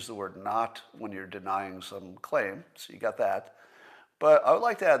not to use the word "not" when you're denying some claim. So you got that. But I would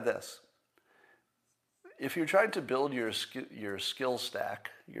like to add this. If you're trying to build your skill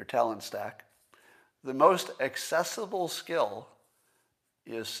stack, your talent stack, the most accessible skill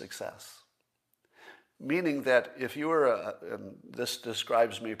is success. Meaning that if you were, and this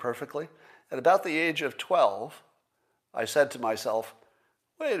describes me perfectly, at about the age of 12, I said to myself,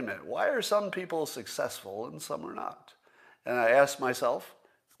 wait a minute, why are some people successful and some are not? And I asked myself,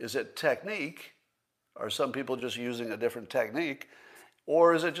 is it technique? Are some people just using a different technique?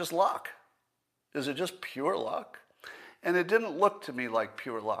 Or is it just luck? Is it just pure luck? And it didn't look to me like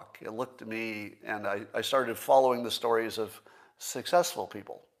pure luck. It looked to me, and I started following the stories of successful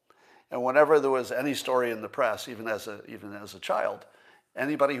people. And whenever there was any story in the press, even as a child,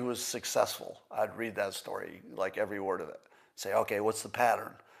 anybody who was successful, I'd read that story, like every word of it. Say, okay, what's the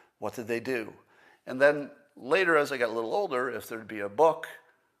pattern? What did they do? And then later, as I got a little older, if there'd be a book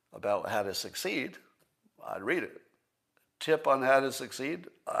about how to succeed, I'd read it. Tip on how to succeed,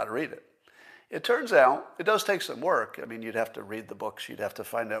 I'd read it. It turns out, it does take some work. I mean, you'd have to read the books, you'd have to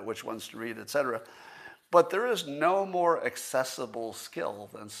find out which ones to read, etc. But there is no more accessible skill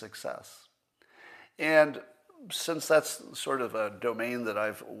than success. And since that's sort of a domain that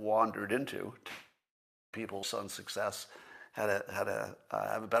I've wandered into, people's on success, how to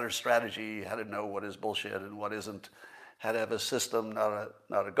have a better strategy, how to know what is bullshit and what isn't, how to have a system,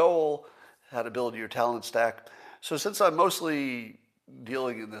 not a goal, how to build your talent stack. So since I'm mostly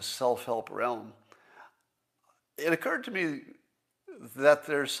dealing in this self-help realm, it occurred to me that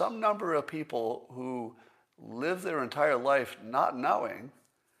there's some number of people who live their entire life not knowing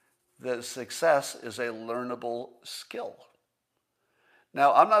that success is a learnable skill.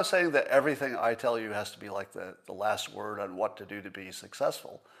 Now, I'm not saying that everything I tell you has to be like the last word on what to do to be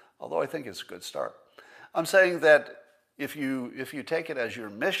successful, although I think it's a good start. I'm saying that if you take it as your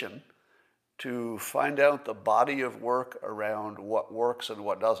mission to find out the body of work around what works and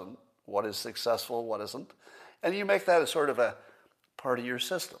what doesn't, what is successful, what isn't, and you make that a sort of a part of your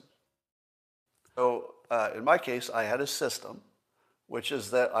system. So in my case, I had a system, which is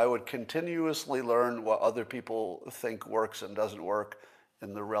that I would continuously learn what other people think works and doesn't work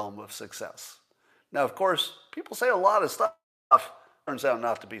in the realm of success. Now, of course, people say a lot of stuff turns out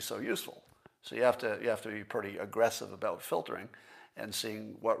not to be so useful. So you have to be pretty aggressive about filtering and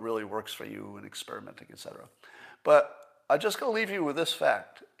seeing what really works for you and experimenting, etc. But I'm just going to leave you with this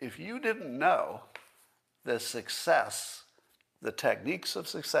fact. If you didn't know the success, the techniques of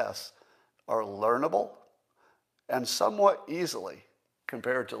success are learnable and somewhat easily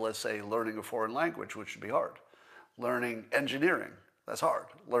compared to, let's say, learning a foreign language, which would be hard. Learning engineering, that's hard.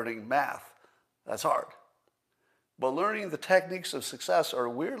 Learning math, that's hard. But learning the techniques of success are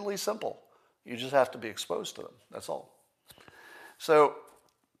weirdly simple. You just have to be exposed to them, that's all. So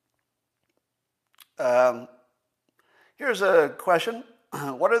here's a question.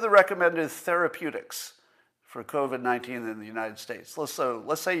 What are the recommended therapeutics for COVID-19 in the United States?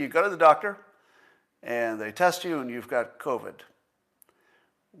 Let's say you go to the doctor and they test you and you've got COVID.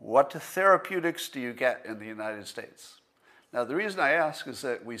 What therapeutics do you get in the United States? Now, the reason I ask is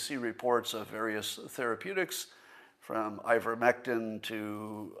that we see reports of various therapeutics, from ivermectin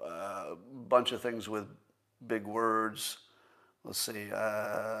to a bunch of things with big words. Let's see,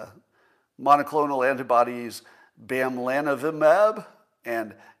 monoclonal antibodies, bamlanivimab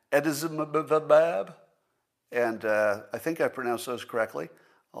and etesimumab, and I think I pronounced those correctly.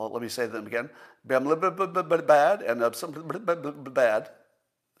 Let me say them again. Bamlanivimab and bad.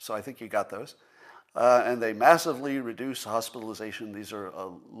 So I think you got those. And they massively reduce hospitalization. These are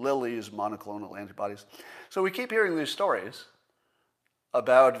Lilly's monoclonal antibodies. So we keep hearing these stories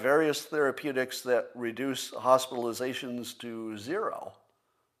about various therapeutics that reduce hospitalizations to zero,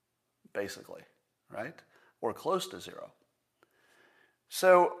 basically, right? Or close to zero.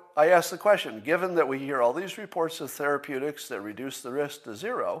 So I ask the question, given that we hear all these reports of therapeutics that reduce the risk to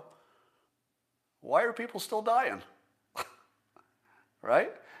zero, why are people still dying?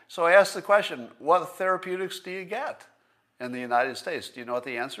 Right? So I ask the question, what therapeutics do you get in the United States? Do you know what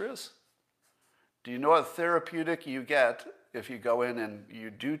the answer is? Do you know what therapeutic you get if you go in and you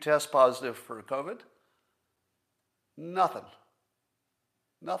do test positive for COVID? Nothing.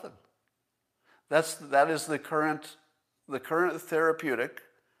 Nothing. That is the current therapeutic,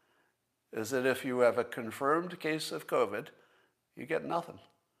 is that if you have a confirmed case of COVID, you get nothing.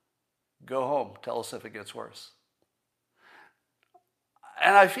 Go home. Tell us if it gets worse.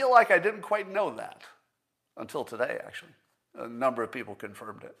 And I feel like I didn't quite know that until today, actually. A number of people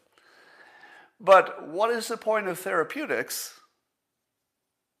confirmed it. But what is the point of therapeutics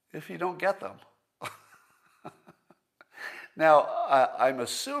if you don't get them? Now, I'm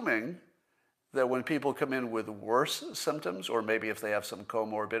assuming that when people come in with worse symptoms, or maybe if they have some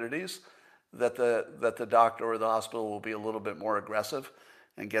comorbidities, that the doctor or the hospital will be a little bit more aggressive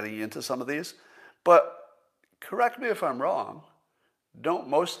in getting into some of these. But correct me if I'm wrong, don't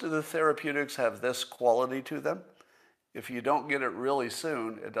most of the therapeutics have this quality to them? If you don't get it really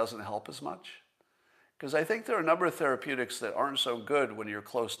soon, it doesn't help as much. Because I think there are a number of therapeutics that aren't so good when you're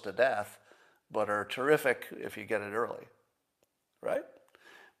close to death, but are terrific if you get it early, right?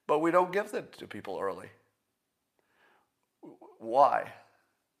 But we don't give that to people early. Why?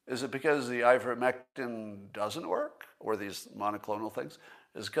 Is it because the ivermectin doesn't work, or these monoclonal things?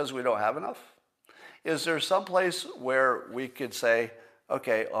 Is it because we don't have enough? Is there some place where we could say,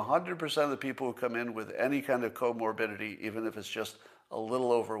 okay, 100% of the people who come in with any kind of comorbidity, even if it's just a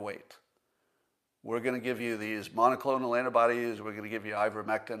little overweight, we're going to give you these monoclonal antibodies, we're going to give you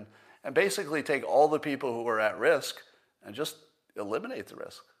ivermectin, and basically take all the people who are at risk and just eliminate the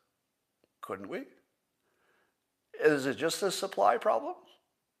risk? Couldn't we? Is it just a supply problem?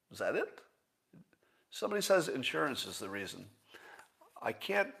 Is that it? Somebody says insurance is the reason. I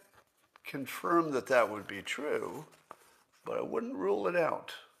can't confirm that that would be true, but I wouldn't rule it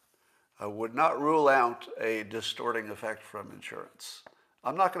out. I would not rule out a distorting effect from insurance.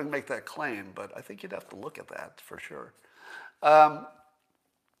 I'm not going to make that claim, but I think you'd have to look at that for sure.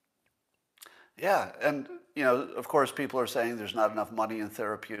 Yeah, and of course, people are saying there's not enough money in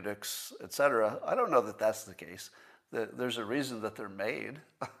therapeutics, et cetera. I don't know that that's the case. There's a reason that they're made.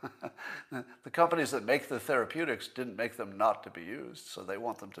 The companies that make the therapeutics didn't make them not to be used, so they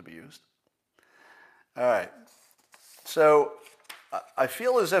want them to be used. All right. So I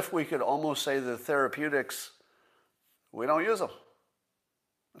feel as if we could almost say the therapeutics, we don't use them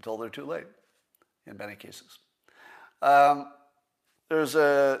until they're too late, in many cases. But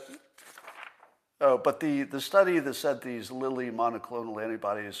the study that said these Lilly monoclonal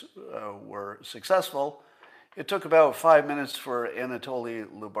antibodies were successful, it took about 5 minutes for Anatoly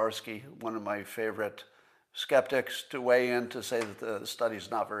Lubarsky, one of my favorite skeptics, to weigh in to say that the study's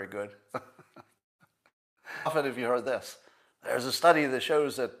not very good. Often have you heard this? There's a study that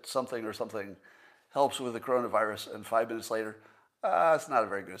shows that something or something helps with the coronavirus, and 5 minutes later, it's not a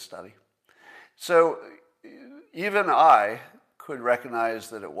very good study. So even I could recognize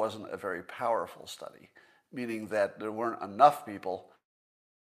that it wasn't a very powerful study, meaning that there weren't enough people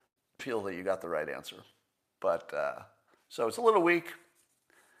to feel that you got the right answer. But so it's a little weak,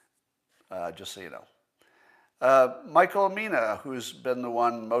 just so you know. Michael Amina, who's been the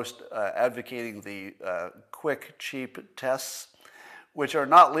one most advocating the quick, cheap tests, which are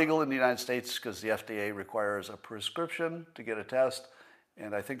not legal in the United States because the FDA requires a prescription to get a test,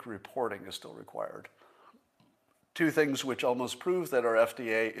 and I think reporting is still required. Two things which almost prove that our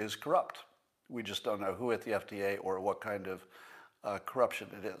FDA is corrupt. We just don't know who at the FDA or what kind of corruption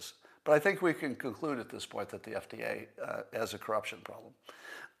it is. But I think we can conclude at this point that the FDA has a corruption problem.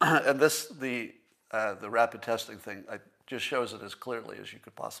 And the rapid testing thing just shows it as clearly as you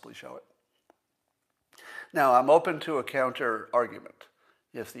could possibly show it. Now, I'm open to a counter argument.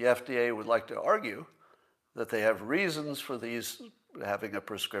 If the FDA would like to argue that they have reasons for these having a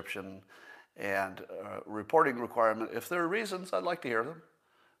prescription and reporting requirement, if there are reasons, I'd like to hear them.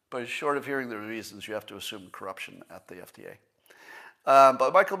 But short of hearing the reasons, you have to assume corruption at the FDA.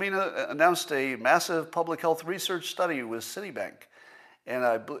 But Michael Mina announced a massive public health research study with Citibank.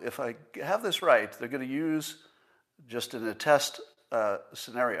 And if I have this right, they're going to use, just in a test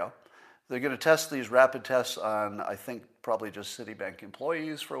scenario, they're going to test these rapid tests on, I think, probably just Citibank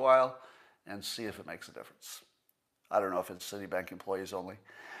employees for a while and see if it makes a difference. I don't know if it's Citibank employees only.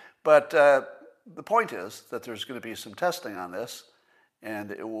 But the point is that there's going to be some testing on this,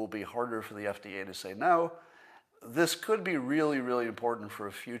 and it will be harder for the FDA to say no. This could be really, really important for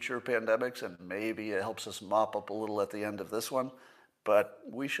future pandemics, and maybe it helps us mop up a little at the end of this one. But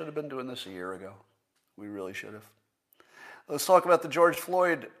we should have been doing this a year ago. We really should have. Let's talk about the George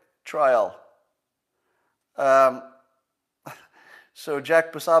Floyd trial. So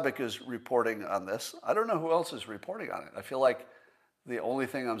Jack Posobiec is reporting on this. I don't know who else is reporting on it. I feel like the only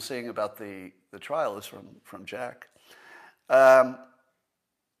thing I'm seeing about the trial is from Jack. And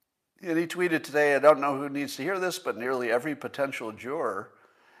he tweeted today, I don't know who needs to hear this, but nearly every potential juror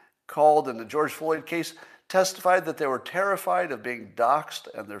called in the George Floyd case testified that they were terrified of being doxxed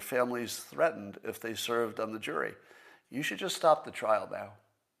and their families threatened if they served on the jury. You should just stop the trial now.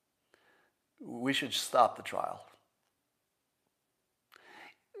 We should stop the trial.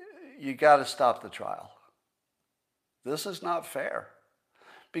 You got to stop the trial. This is not fair.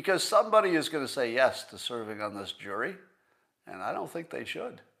 Because somebody is going to say yes to serving on this jury, and I don't think they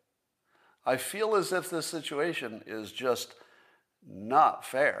should. I feel as if this situation is just not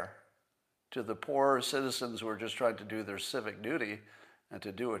fair to the poor citizens who are just trying to do their civic duty and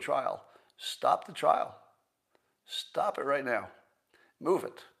to do a trial. Stop the trial. Stop it right now. Move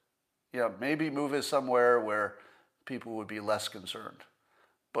it. Maybe move it somewhere where people would be less concerned.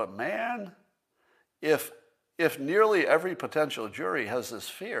 But man, if nearly every potential jury has this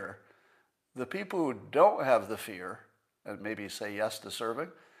fear, the people who don't have the fear and maybe say yes to serving,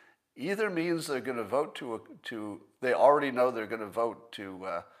 either means they're going to vote they already know they're going to vote to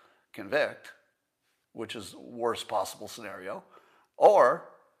convict, which is worst possible scenario, or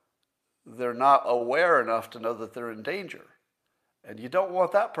they're not aware enough to know that they're in danger. And you don't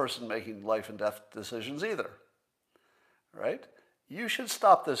want that person making life and death decisions either, right? You should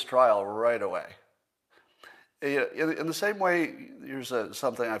stop this trial right away. In the same way, here's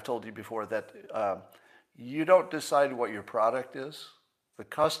something I've told you before, that you don't decide what your product is. The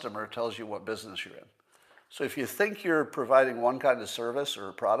customer tells you what business you're in. So if you think you're providing one kind of service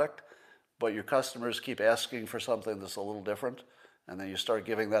or product, but your customers keep asking for something that's a little different, and then you start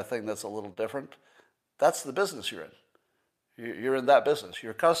giving that thing that's a little different, that's the business you're in. You're in that business.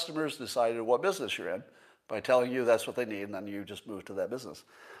 Your customers decided what business you're in by telling you that's what they need, and then you just move to that business.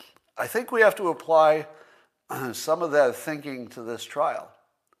 I think we have to apply some of that thinking to this trial.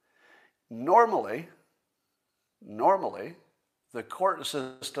 Normally, the court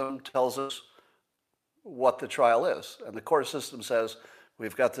system tells us what the trial is. And the court system says,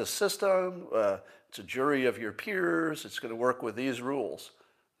 we've got this system, it's a jury of your peers, it's going to work with these rules.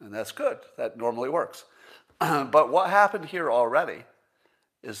 And that's good. That normally works. But what happened here already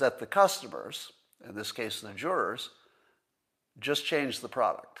is that the customers, in this case the jurors, just changed the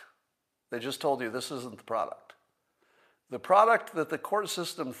product. They just told you this isn't the product. The product that the court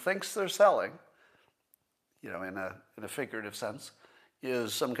system thinks they're selling, in a figurative sense,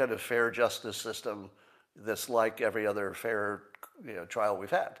 is some kind of fair justice system that's like every other fair trial we've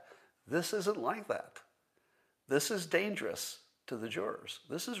had. This isn't like that. This is dangerous to the jurors.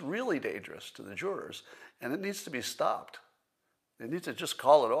 This is really dangerous to the jurors, and it needs to be stopped. They need to just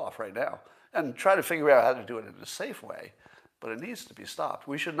call it off right now and try to figure out how to do it in a safe way, but it needs to be stopped.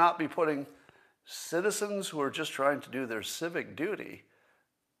 We should not be putting citizens who are just trying to do their civic duty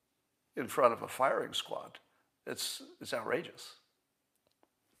in front of a firing squad. It's outrageous.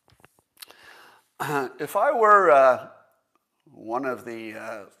 If I were one of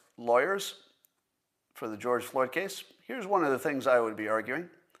the lawyers for the George Floyd case, here's one of the things I would be arguing.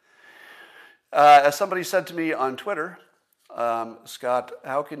 As somebody said to me on Twitter, Scott,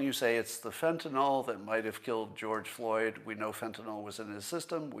 how can you say it's the fentanyl that might have killed George Floyd? We know fentanyl was in his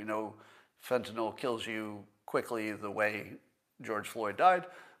system. We know fentanyl kills you quickly the way George Floyd died.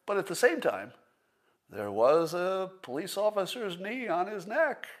 But at the same time, there was a police officer's knee on his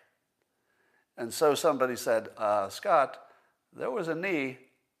neck. And so somebody said, Scott, there was a knee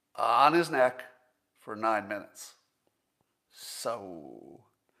on his neck for 9 minutes. So,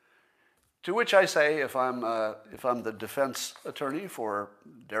 to which I say, if I'm the defense attorney for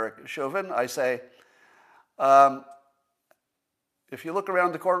Derek Chauvin, I say, if you look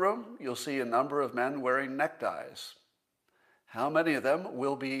around the courtroom, you'll see a number of men wearing neckties. How many of them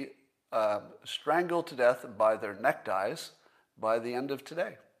will be strangled to death by their neckties by the end of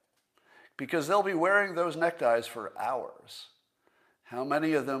today? Because they'll be wearing those neckties for hours. How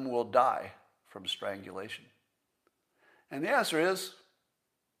many of them will die from strangulation? And the answer is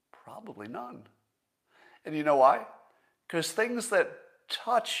probably none. And you know why? Because things that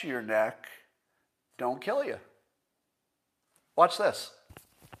touch your neck don't kill you. Watch this.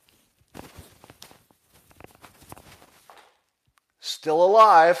 Still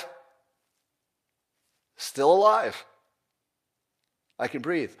alive. Still alive. I can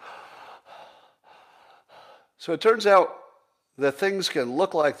breathe. So it turns out that things can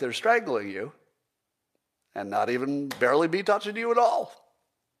look like they're strangling you and not even barely be touching you at all.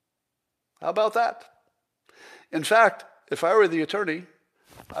 How about that? In fact, if I were the attorney,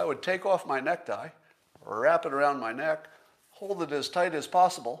 I would take off my necktie, wrap it around my neck, hold it as tight as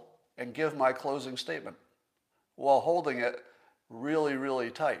possible, and give my closing statement while holding it really,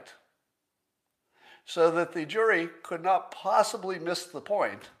 really tight, so that the jury could not possibly miss the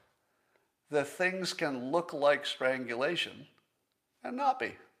point that things can look like strangulation and not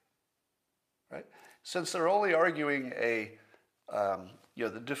be, right? Since they're only arguing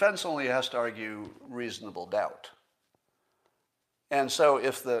the defense only has to argue reasonable doubt. And so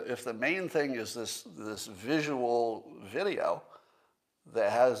if the main thing is this visual video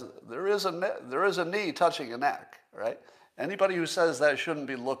that has, there is a knee touching a neck, right? Anybody who says that shouldn't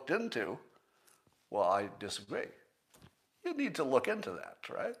be looked into, well, I disagree. You need to look into that,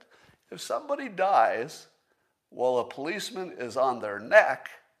 right? If somebody dies while a policeman is on their neck,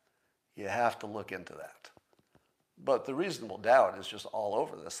 you have to look into that. But the reasonable doubt is just all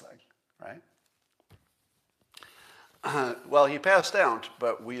over this thing, right? Well, he passed out,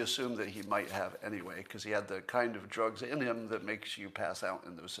 but we assume that he might have anyway, because he had the kind of drugs in him that makes you pass out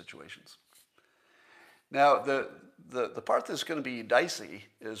in those situations. Now, the part that's going to be dicey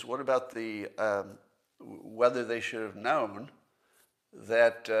is what about whether they should have known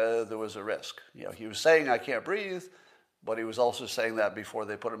that there was a risk. You know, he was saying, I can't breathe, but he was also saying that before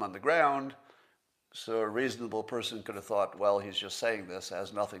they put him on the ground. So a reasonable person could have thought, well, he's just saying this. It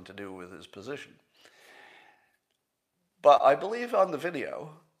has nothing to do with his position. But I believe on the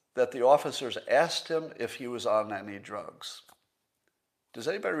video that the officers asked him if he was on any drugs. Does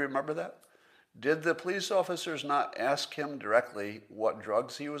anybody remember that? Did the police officers not ask him directly what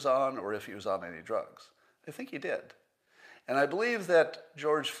drugs he was on or if he was on any drugs? I think he did. And I believe that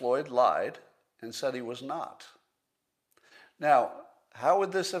George Floyd lied and said he was not. Now, how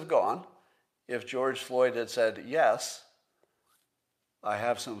would this have gone if George Floyd had said, yes, I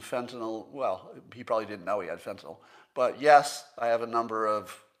have some fentanyl? Well, he probably didn't know he had fentanyl. But yes, I have a number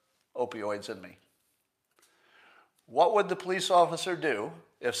of opioids in me. What would the police officer do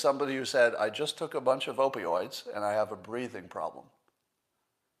if somebody who said, I just took a bunch of opioids and I have a breathing problem?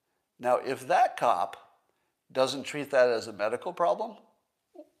 Now, if that cop doesn't treat that as a medical problem,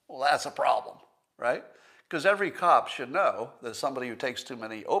 well, that's a problem, right? Because every cop should know that somebody who takes too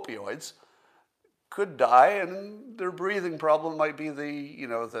many opioids could die, and their breathing problem might be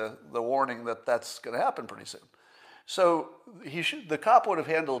the warning that that's going to happen pretty soon. So the cop would have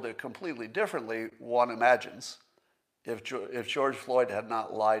handled it completely differently, one imagines, if George Floyd had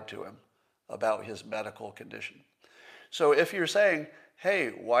not lied to him about his medical condition. So if you're saying,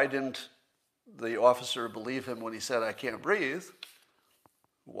 hey, why didn't the officer believe him when he said, I can't breathe?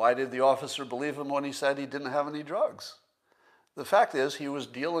 Why did the officer believe him when he said he didn't have any drugs? The fact is, he was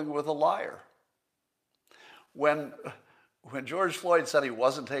dealing with a liar. When George Floyd said he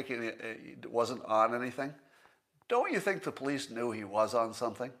wasn't on anything, don't you think the police knew he was on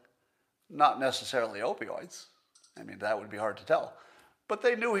something? Not necessarily opioids. I mean, that would be hard to tell. But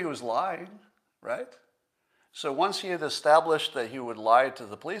they knew he was lying, right? So once he had established that he would lie to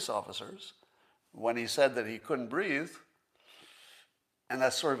the police officers, when he said that he couldn't breathe, and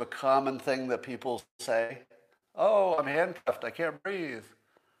that's sort of a common thing that people say, oh, I'm handcuffed, I can't breathe,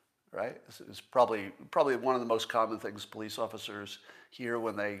 right? It's probably one of the most common things police officers hear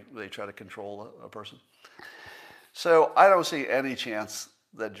when they try to control a person. So I don't see any chance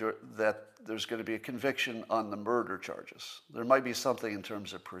that there's going to be a conviction on the murder charges. There might be something in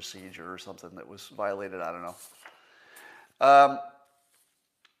terms of procedure or something that was violated. I don't know.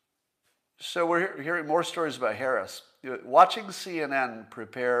 So we're hearing more stories about Harris. Watching CNN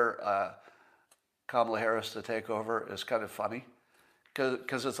prepare Kamala Harris to take over is kind of funny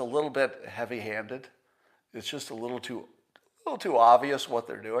because it's a little bit heavy-handed. It's just a little too obvious what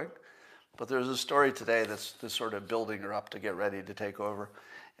they're doing. But there's a story today that's sort of building her up to get ready to take over.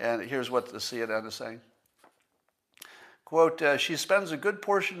 And here's what the CNN is saying. Quote, she spends a good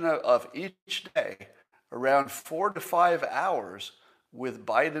portion of each day, around 4 to 5 hours, with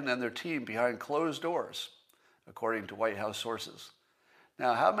Biden and their team behind closed doors, according to White House sources.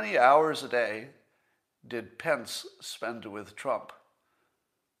 Now, how many hours a day did Pence spend with Trump?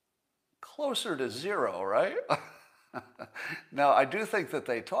 Closer to 0, right? Now, I do think that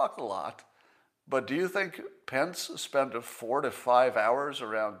they talk a lot, but do you think Pence spent 4 to 5 hours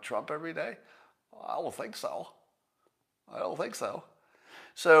around Trump every day? I don't think so. I don't think so.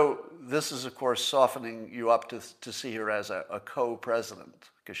 So this is, of course, softening you up to see her as a co-president,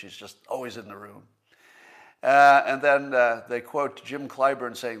 because she's just always in the room. And then they quote Jim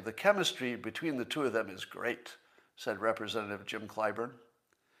Clyburn saying, the chemistry between the two of them is great, said Representative Jim Clyburn.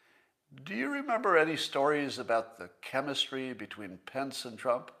 Do you remember any stories about the chemistry between Pence and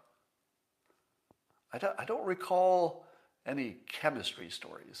Trump? I don't recall any chemistry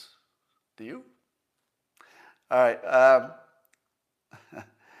stories. Do you? All right.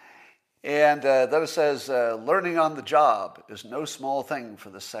 And then it says, learning on the job is no small thing for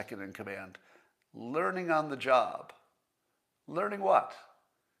the second in command. Learning on the job. Learning what?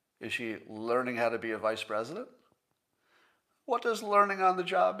 Is she learning how to be a vice president? What does learning on the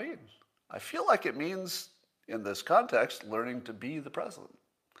job mean? I feel like it means, in this context, learning to be the president,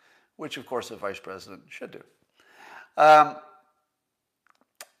 which, of course, a vice president should do. And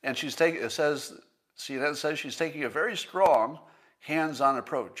CNN says she's taking a very strong, hands-on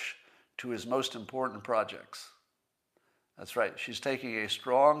approach to his most important projects. That's right. She's taking a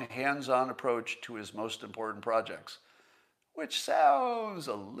strong, hands-on approach to his most important projects, which sounds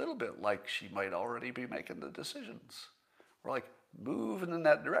a little bit like she might already be making the decisions. We're like moving in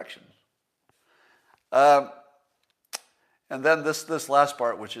that direction. And then this last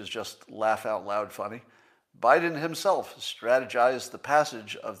part, which is just laugh out loud funny. Biden himself strategized the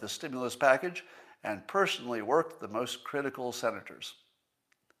passage of the stimulus package and personally worked the most critical senators.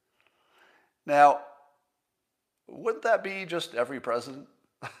 Now, wouldn't that be just every president?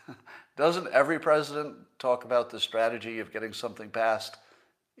 Doesn't every president talk about the strategy of getting something passed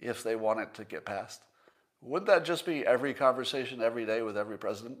if they want it to get passed? Wouldn't that just be every conversation every day with every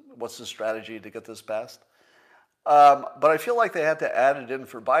president? What's the strategy to get this passed? But I feel like they had to add it in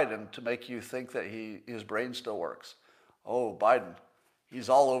for Biden to make you think that his brain still works. Oh, Biden, he's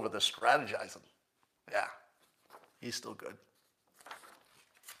all over the strategizing. Yeah, he's still good.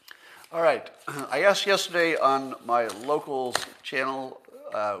 All right, I asked yesterday on my Locals channel,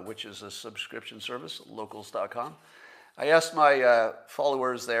 which is a subscription service, locals.com. I asked my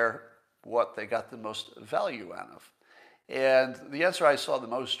followers there what they got the most value out of. And the answer I saw the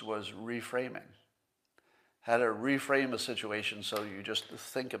most was reframing. How to reframe a situation so you just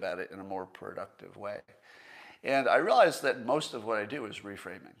think about it in a more productive way. And I realized that most of what I do is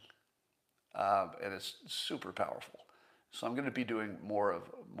reframing. And it's super powerful. So I'm going to be doing more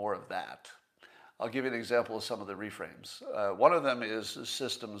of that. I'll give you an example of some of the reframes. One of them is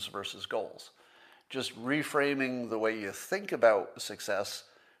systems versus goals. Just reframing the way you think about success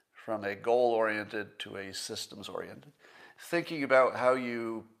from a goal-oriented to a systems-oriented. Thinking about how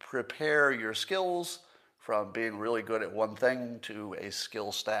you prepare your skills from being really good at one thing to a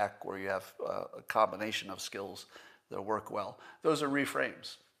skill stack where you have a combination of skills that work well. Those are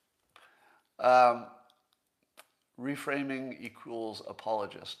reframes. Reframing equals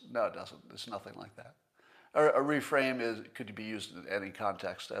apologist. No, it doesn't. It's nothing like that. A reframe could be used in any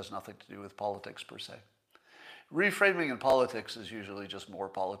context. It has nothing to do with politics per se. Reframing in politics is usually just more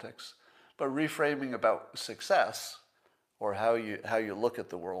politics. But reframing about success or how you look at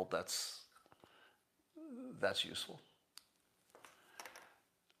the world, that's useful.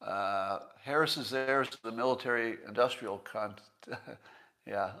 Harris's heirs to the military-industrial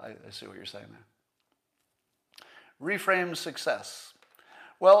yeah, I see what you're saying there. Reframe success.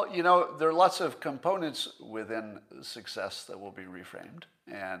 Well, you know, there are lots of components within success that will be reframed,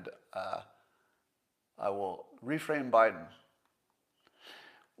 and I will reframe Biden.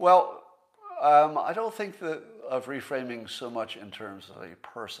 Well, I don't think of reframing so much in terms of a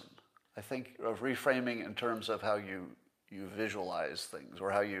person. I think of reframing in terms of how you visualize things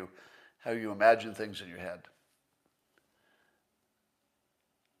or how you imagine things in your head.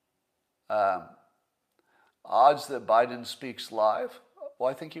 Odds that Biden speaks live? Well,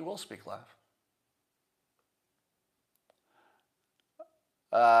 I think he will speak live.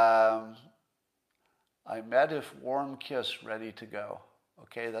 I met if warm kiss ready to go.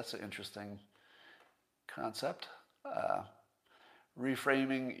 Okay, that's an interesting concept.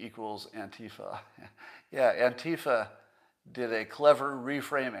 Reframing equals Antifa. Yeah, Antifa did a clever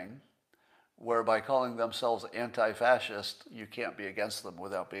reframing where by calling themselves anti-fascist, you can't be against them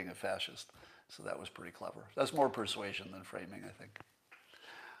without being a fascist. So that was pretty clever. That's more persuasion than framing, I think.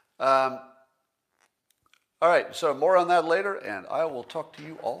 All right, so more on that later, and I will talk to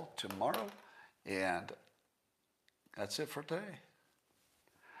you all tomorrow. And that's it for today.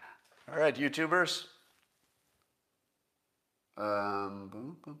 All right, YouTubers. Boom,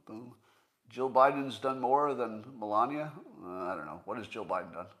 boom, boom. Jill Biden's done more than Melania? I don't know. What has Jill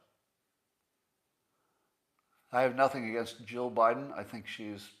Biden done? I have nothing against Jill Biden. I think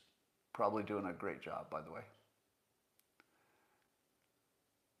she's probably doing a great job, by the way.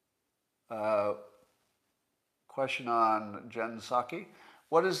 Question on Jen Psaki.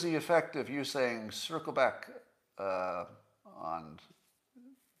 What is the effect of you saying circle back on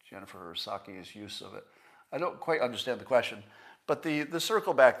Jennifer Psaki's use of it? I don't quite understand the question, but the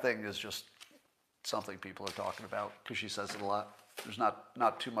circle back thing is just something people are talking about because she says it a lot. There's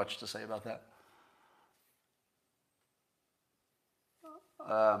not too much to say about that.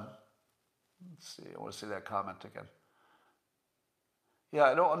 Let's see, I want to see that comment again. Yeah,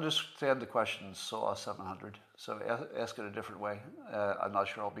 I don't understand the question, SOA 700, so ask it a different way. I'm not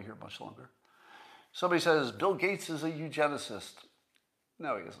sure I'll be here much longer. Somebody says, Bill Gates is a eugenicist.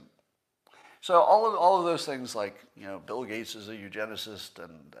 No, he isn't. So all of those things like, Bill Gates is a eugenicist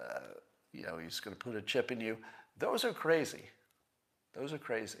and, he's going to put a chip in you, those are crazy. Those are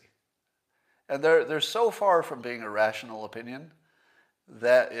crazy. And they're so far from being a rational opinion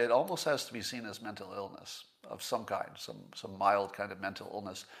that it almost has to be seen as mental illness of some kind, some mild kind of mental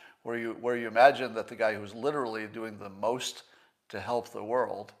illness, where you imagine that the guy who's literally doing the most to help the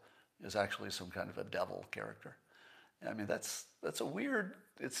world is actually some kind of a devil character. I mean, that's a weird,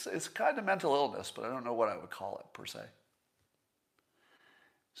 it's kind of mental illness, but I don't know what I would call it per se.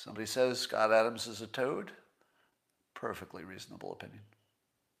 Somebody says Scott Adams is a toad. Perfectly reasonable opinion.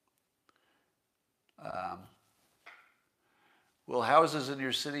 Will houses in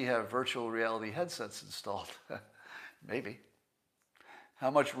your city have virtual reality headsets installed? Maybe. How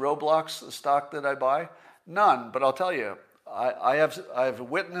much Roblox stock did I buy? None, but I'll tell you, I've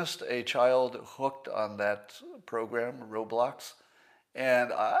witnessed a child hooked on that program, Roblox,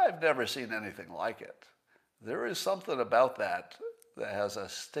 and I've never seen anything like it. There is something about that has a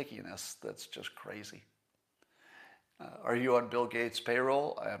stickiness that's just crazy. Are you on Bill Gates'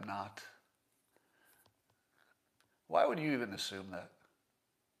 payroll? I am not. Why would you even assume that?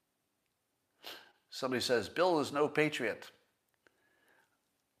 Somebody says, Bill is no patriot.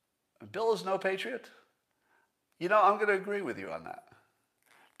 Bill is no patriot? I'm going to agree with you on that.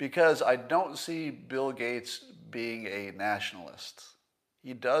 Because I don't see Bill Gates being a nationalist.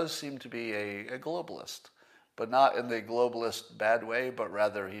 He does seem to be a globalist, but not in the globalist bad way, but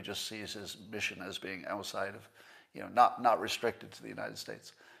rather he just sees his mission as being outside of, not restricted to the United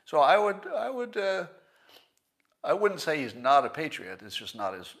States. So I wouldn't say he's not a patriot. It's just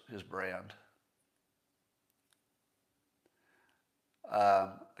not his brand.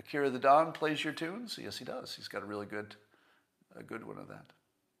 Akira the Don plays your tunes? Yes, he does. He's got a good one of that.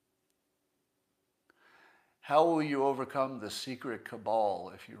 How will you overcome the secret cabal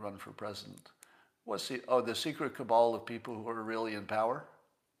if you run for president? The secret cabal of people who are really in power?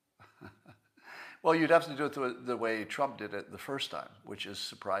 Well, you'd have to do it the way Trump did it the first time, which is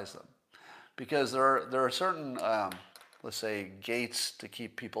surprise them. Because there are certain, let's say, gates to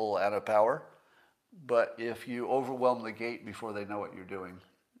keep people out of power. But if you overwhelm the gate before they know what you're doing,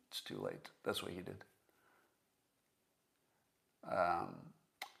 it's too late. That's what he did.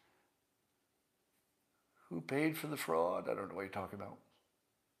 Who paid for the fraud? I don't know what you're talking about.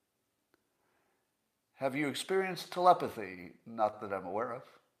 Have you experienced telepathy? Not that I'm aware of.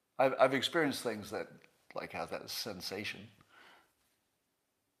 I've experienced things that have that sensation.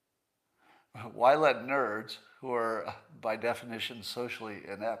 Why let nerds, who are by definition socially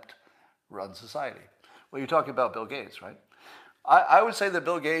inept, run society? Well, you're talking about Bill Gates, right? I would say that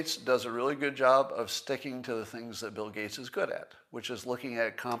Bill Gates does a really good job of sticking to the things that Bill Gates is good at, which is looking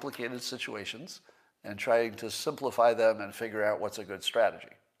at complicated situations and trying to simplify them and figure out what's a good strategy.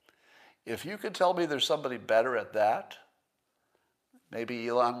 If you could tell me there's somebody better at that, Maybe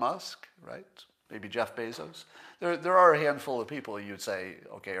Elon Musk, right? Maybe Jeff Bezos. There are a handful of people you'd say,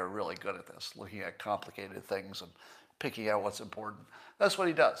 okay, are really good at this, looking at complicated things and picking out what's important. That's what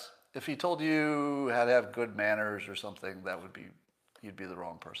he does. If he told you how to have good manners or something, you'd be the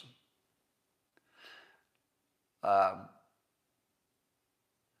wrong person. Are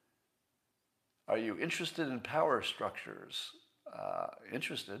you interested in power structures?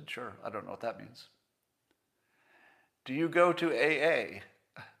 Interested, sure. I don't know what that means. Do you go to AA?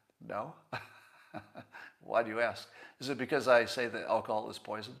 No. Why do you ask? Is it because I say that alcohol is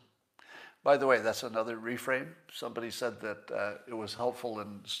poison? By the way, that's another reframe. Somebody said that it was helpful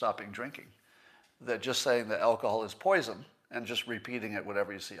in stopping drinking. That just saying that alcohol is poison and just repeating it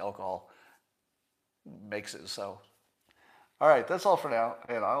whenever you see alcohol makes it so. All right, that's all for now,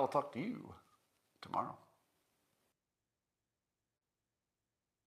 and I'll talk to you tomorrow.